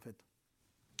of it.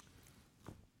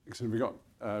 Excellent. We've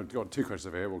got two questions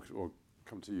over here. We'll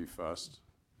come to you first.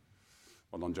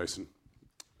 Well done, Jason.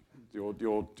 Your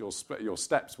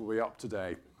steps will be up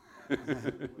today.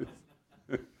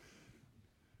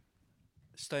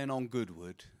 Staying on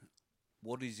Goodwood,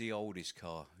 what is the oldest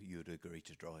car you'd agree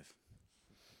to drive?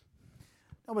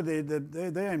 No, but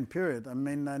they're in period. I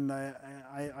mean, and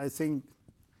I think.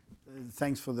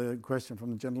 Thanks for the question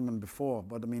from the gentleman before.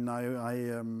 But I mean,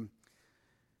 I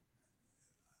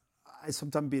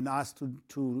sometimes been asked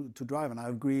to drive, and I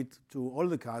agreed to all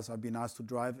the cars I've been asked to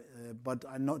drive. But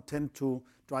I not tend to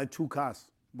drive two cars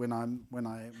when I'm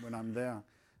there,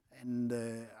 and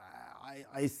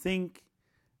I think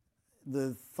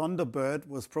the Thunderbird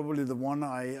was probably the one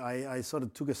I sort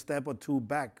of took a step or two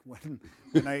back when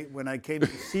I came to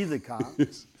see the car.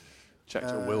 Checked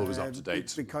your wheel was up to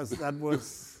date because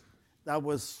that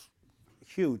was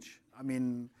huge. I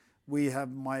mean, we have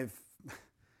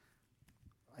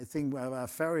I think our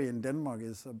ferry in Denmark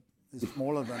is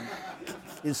smaller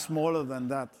than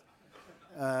that.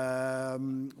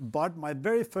 But my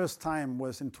very first time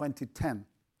was in 2010,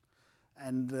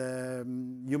 and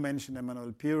you mentioned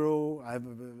Emmanuel Pirot. I have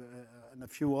and a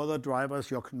few other drivers,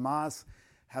 Jochen Maas,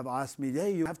 have asked me,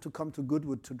 "Hey, you have to come to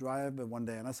Goodwood to drive one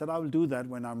day." And I said, "I will do that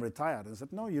when I'm retired." I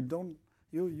said, "No, you don't.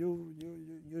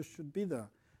 You should be there."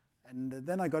 And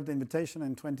then I got the invitation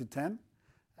in 2010,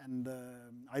 and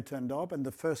I turned up, and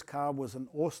the first car was an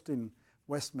Austin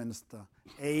Westminster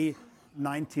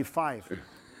A95,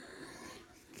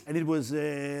 and it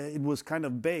was kind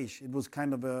of beige. It was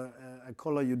kind of a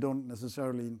color you don't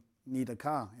necessarily need a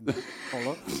car in that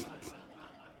color,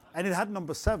 and it had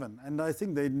number 7, and I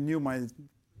think they knew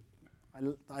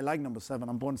I like number 7.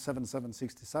 I'm born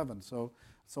 7767, so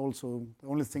it's also the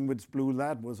only thing which blew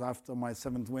that was after my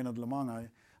 7th win at Le Mans.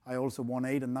 I also won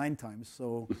 8 and 9 times,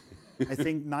 so I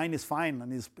think 9 is fine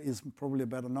and is probably a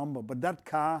better number. But that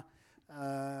car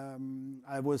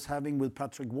I was having with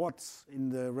Patrick Watts in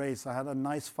the race. I had a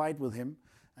nice fight with him,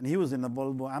 and he was in a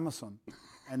Volvo Amazon.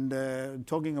 And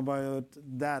talking about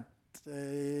that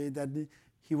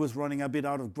he was running a bit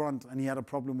out of grunt, and he had a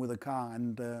problem with the car,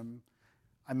 and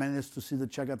I managed to see the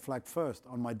checkered flag first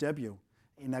on my debut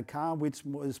in a car which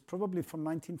was probably from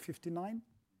 1959,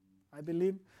 I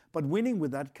believe. But winning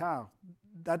with that car,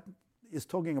 that is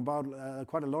talking about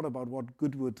quite a lot about what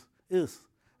Goodwood is.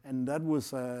 And that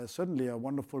was certainly a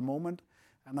wonderful moment.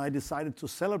 And I decided to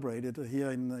celebrate it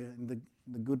here in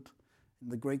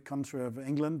the great country of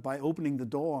England by opening the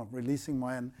door, releasing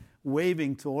and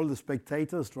waving to all the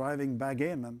spectators driving back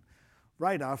in. And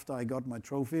right after I got my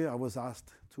trophy, I was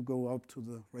asked to go up to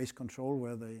the race control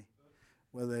where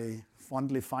they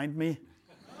fondly find me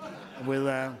with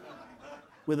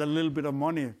a little bit of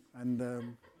money, and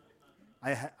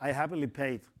I happily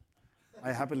paid.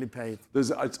 I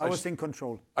was in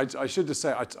control. I should just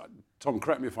say, Tom,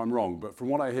 correct me if I'm wrong, but from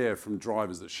what I hear from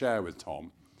drivers that share with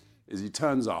Tom, is he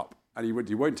turns up and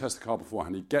he won't test the car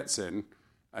beforehand. He gets in,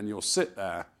 and you'll sit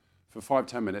there for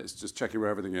 5-10 minutes just checking where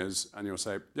everything is, and you'll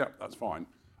say, yeah, that's fine.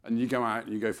 And you go out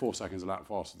and you go 4 seconds a lap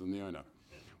faster than the owner,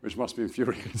 which must be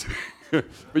infuriating.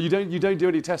 But you don't do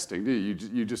any testing, do you?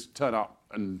 You just turn up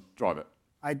and drive it.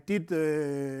 I did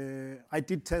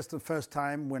test the first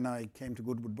time when I came to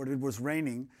Goodwood, but it was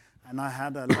raining, and I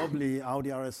had a lovely Audi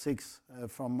RS6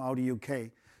 from Audi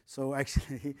UK. So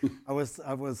actually, I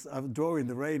drove in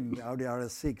the rain the Audi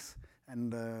RS6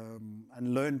 and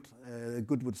learned the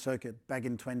Goodwood circuit back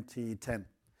in 2010.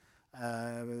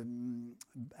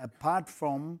 Apart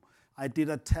from, I did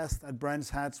a test at Brands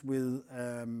Hatch with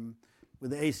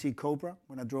the AC Cobra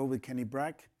when I drove with Kenny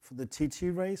Bragg for the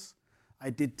TT race. I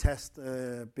did test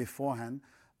beforehand,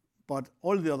 but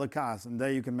all the other cars, and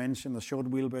there you can mention the short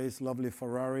wheelbase, lovely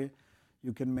Ferrari.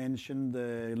 You can mention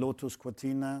the Lotus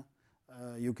Cortina.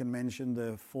 You can mention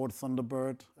the Ford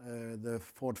Thunderbird, the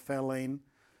Ford Fairlane,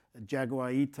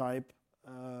 Jaguar E-Type,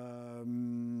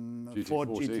 Ford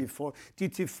GT4.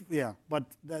 Yeah, but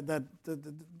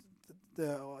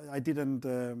I didn't.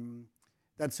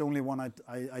 That's the only one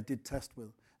I did test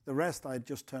with. The rest I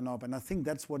just turn up, and I think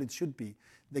that's what it should be.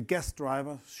 The guest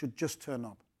driver should just turn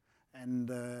up,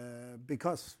 and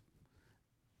because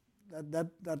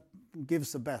that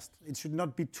gives the best. It should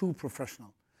not be too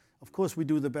professional. Of course, we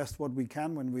do the best what we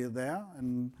can when we're there,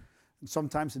 and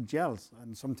sometimes it gels,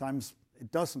 and sometimes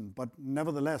it doesn't. But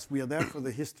nevertheless, we are there for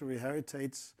the history,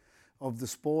 heritage of the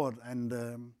sport, and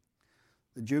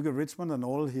the Duke of Richmond and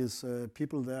all his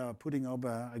people there are putting up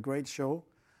a great show,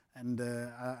 and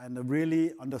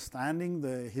really understanding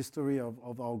the history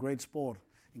of our great sport,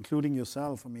 including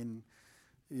yourself. I mean,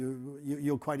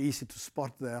 you're quite easy to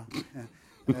spot there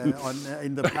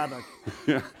in the paddock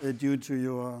due to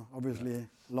your obviously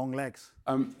long legs.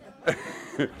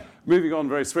 Moving on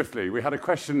very swiftly, we had a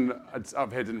question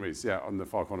up here, didn't we? Yeah, on the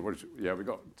far corner. Yeah, we've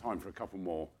got time for a couple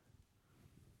more.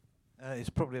 It's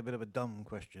probably a bit of a dumb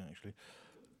question, actually.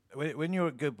 When you're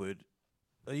at Goodwood,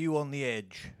 are you on the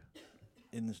edge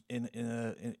in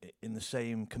the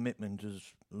same commitment as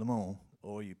Le Mans,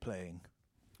 or are you playing?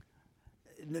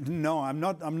 No, I'm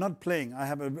not playing. I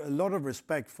have a lot of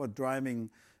respect for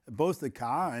driving both the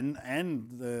car and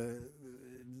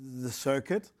the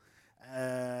circuit.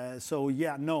 So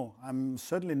yeah, no, I'm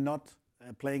certainly not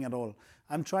playing at all.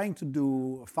 I'm trying to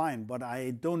do fine, but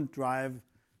I don't drive.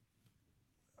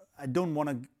 I don't want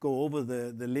to go over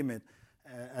the limit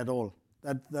at all.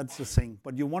 That's the thing.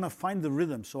 But you want to find the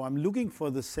rhythm. So I'm looking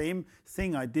for the same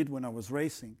thing I did when I was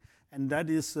racing, and that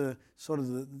is sort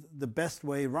of the best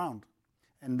way around.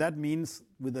 And that means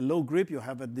with the low grip you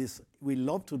have at this, we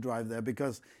love to drive there,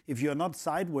 because if you're not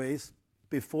sideways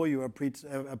before you approach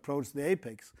the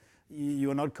apex,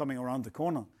 you're not coming around the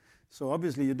corner. So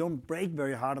obviously you don't brake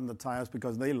very hard on the tires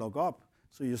because they lock up.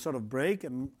 So you sort of brake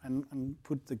and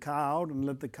put the car out and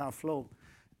let the car flow.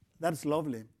 That's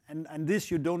lovely. And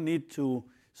this you don't need to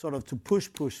sort of to push,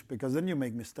 because then you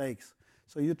make mistakes.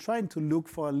 So you're trying to look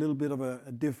for a little bit of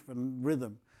a different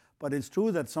rhythm. But it's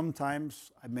true that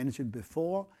sometimes, I mentioned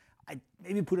before, I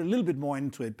maybe put a little bit more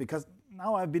into it, because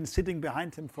now I've been sitting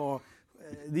behind him for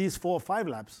these 4 or 5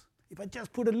 laps. If I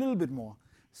just put a little bit more.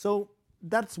 So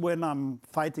that's when I'm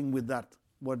fighting with that,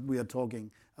 what we are talking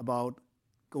about,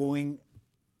 going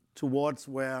towards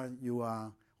where you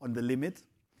are on the limit.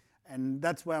 And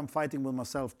that's where I'm fighting with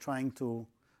myself, trying to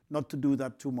not to do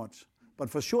that too much. But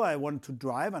for sure I want to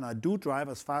drive, and I do drive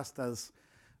as fast as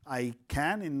I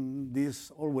can in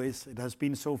this always. It has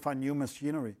been so far new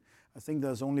machinery. I think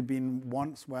there's only been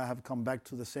once where I have come back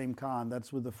to the same car, and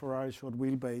that's with the Ferrari short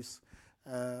wheelbase.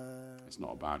 It's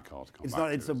not a bad car to come it's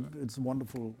back not, to, it's a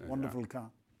wonderful, wonderful car.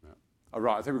 Yeah. All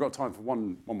right, I think we've got time for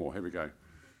one more. Here we go.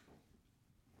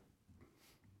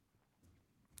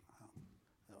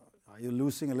 Are you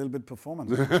losing a little bit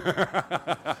performance?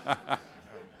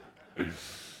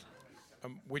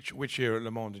 Which year at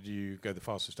Le Mans did you go the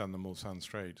fastest down the Mulsanne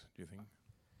Straight, do you think?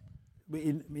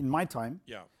 In my time?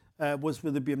 Yeah. Was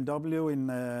with the BMW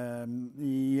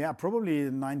in, probably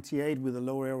in 98 with a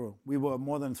low aero. We were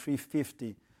more than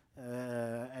 350.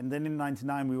 And then in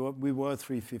 99 we were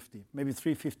 350, maybe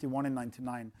 351 in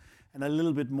 99, and a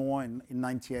little bit more in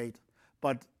 98.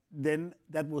 But then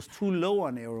that was too low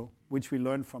on aero, which we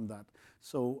learned from that.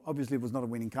 So obviously it was not a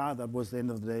winning car. That was the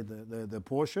end of the day, the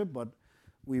Porsche. But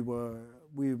we were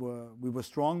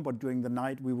strong. But during the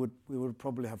night we would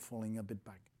probably have fallen a bit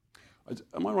back.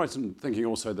 Am I right in thinking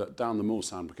also that down the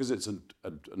Mulsanne, because it's a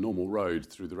normal road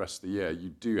through the rest of the year, you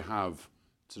do have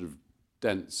sort of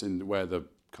dents in where the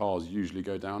cars usually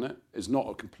go down it? It's not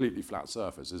a completely flat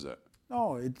surface, is it?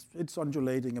 No, it's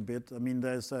undulating a bit. I mean,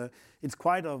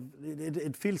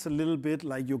 it feels a little bit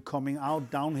like you're coming out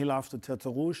downhill after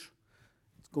Tertre Rouge.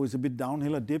 It goes a bit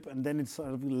downhill, a dip, and then it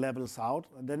sort of levels out.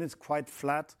 And then it's quite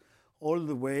flat all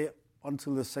the way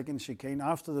until the second chicane.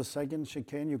 After the second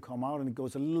chicane, you come out and it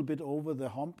goes a little bit over the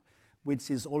hump,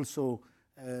 which is also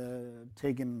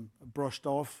brushed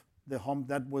off the hump.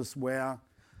 That was where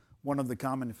one of the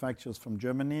car manufacturers from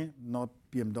Germany, not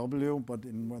BMW, but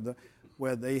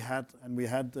where they had, and we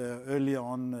had earlier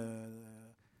on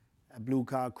a blue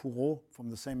car, Courreau,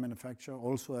 from the same manufacturer,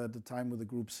 also at the time with the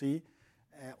Group C.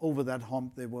 Over that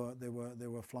hump, they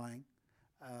were flying.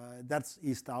 That's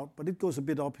eased out, but it goes a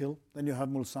bit uphill. Then you have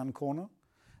Mulsanne corner,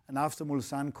 and after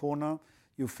Mulsanne corner,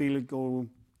 you're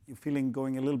feeling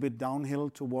going a little bit downhill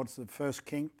towards the first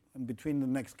kink, and between the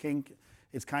next kink,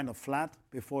 it's kind of flat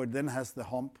before it then has the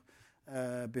hump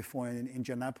before in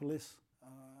Indianapolis.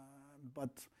 But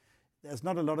there's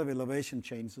not a lot of elevation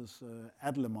changes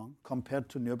at Le Mans compared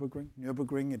to Nürburgring.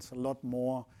 Nürburgring, it's a lot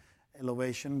more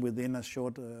elevation within a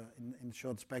short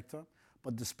spectra,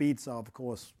 but the speeds are, of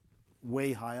course,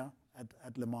 way higher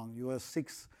at Le Mans. You are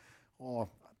 6 or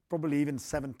probably even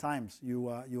 7 times you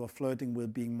are flirting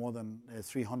with being more than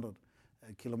 300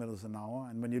 kilometers an hour.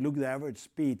 And when you look at the average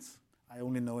speeds, I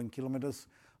only know in kilometers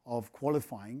of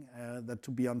qualifying, that to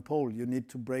be on pole, you need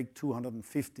to break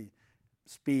 250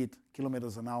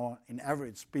 kilometers an hour in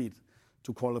average speed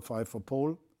to qualify for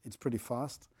pole. It's pretty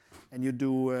fast. And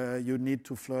you need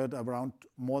to flirt around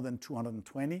more than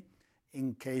 220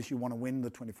 in case you want to win the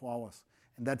 24 hours.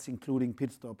 And that's including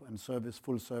pit stop and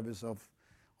full service of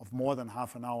more than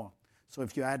half an hour. So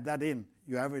if you add that in,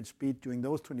 your average speed during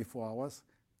those 24 hours,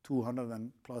 200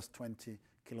 and plus 20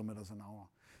 kilometers an hour.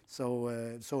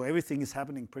 So everything is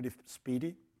happening pretty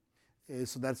speedy.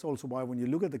 So that's also why when you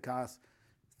look at the cars,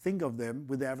 think of them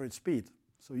with the average speed.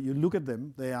 So you look at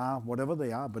them, they are whatever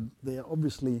they are, but they are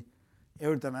obviously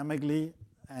aerodynamically,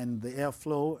 and the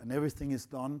airflow and everything is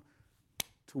done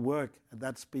to work at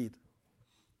that speed.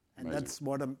 And amazing. That's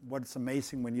what's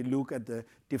amazing when you look at the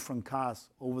different cars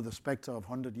over the spectrum of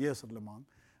 100 years at Le Mans.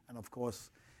 And of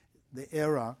course, the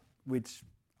era which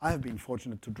I have been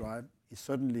fortunate to drive is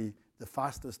certainly the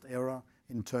fastest era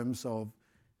in terms of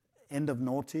end of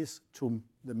noughties to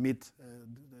the mid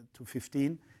to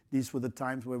 15. These were the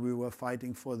times where we were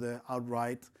fighting for the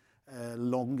outright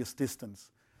longest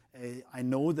distance. I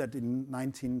know that in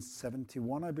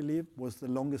 1971, I believe, was the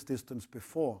longest distance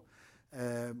before,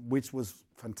 which was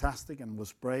fantastic and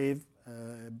was brave.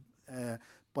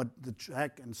 But the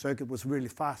track and circuit was really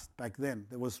fast back then.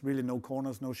 There was really no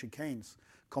corners, no chicanes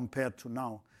compared to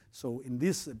now. So in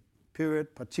this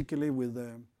period, particularly with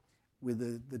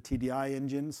the TDI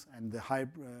engines and the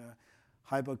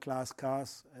hyper class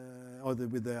cars,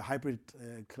 with the hybrid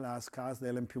class cars, the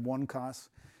LMP1 cars,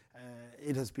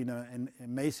 it has been an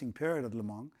amazing period at Le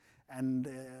Mans, and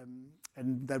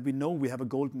that we know we have a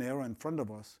golden era in front of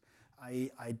us.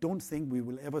 I don't think we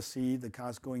will ever see the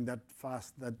cars going that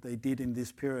fast that they did in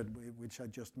this period, which I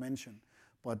just mentioned.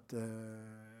 But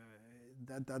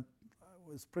that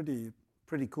was pretty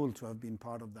cool to have been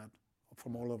part of that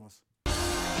from all of us.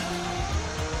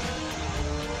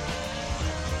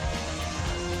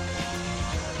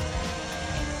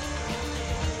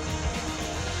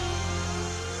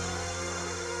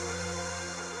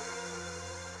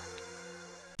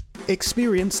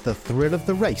 Experience the thrill of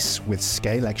the race with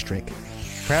Scale Electric,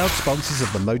 proud sponsors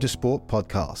of the Motorsport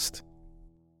Podcast.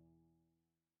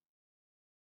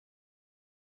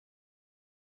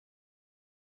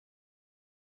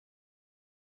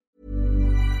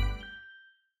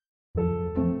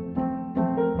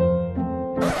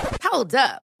 Hold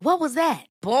up. What was that?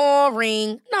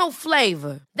 Boring. No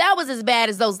flavor. That was as bad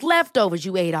as those leftovers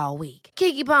you ate all week.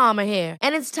 Keke Palmer here,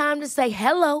 and it's time to say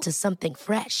hello to something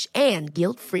fresh and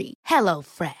guilt-free. Hello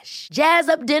Fresh. Jazz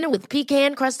up dinner with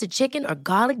pecan-crusted chicken or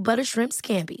garlic butter shrimp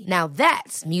scampi. Now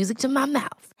that's music to my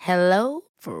mouth. Hello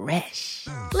Fresh.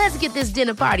 Let's get this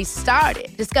dinner party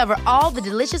started. Discover all the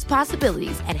delicious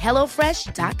possibilities at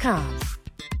HelloFresh.com.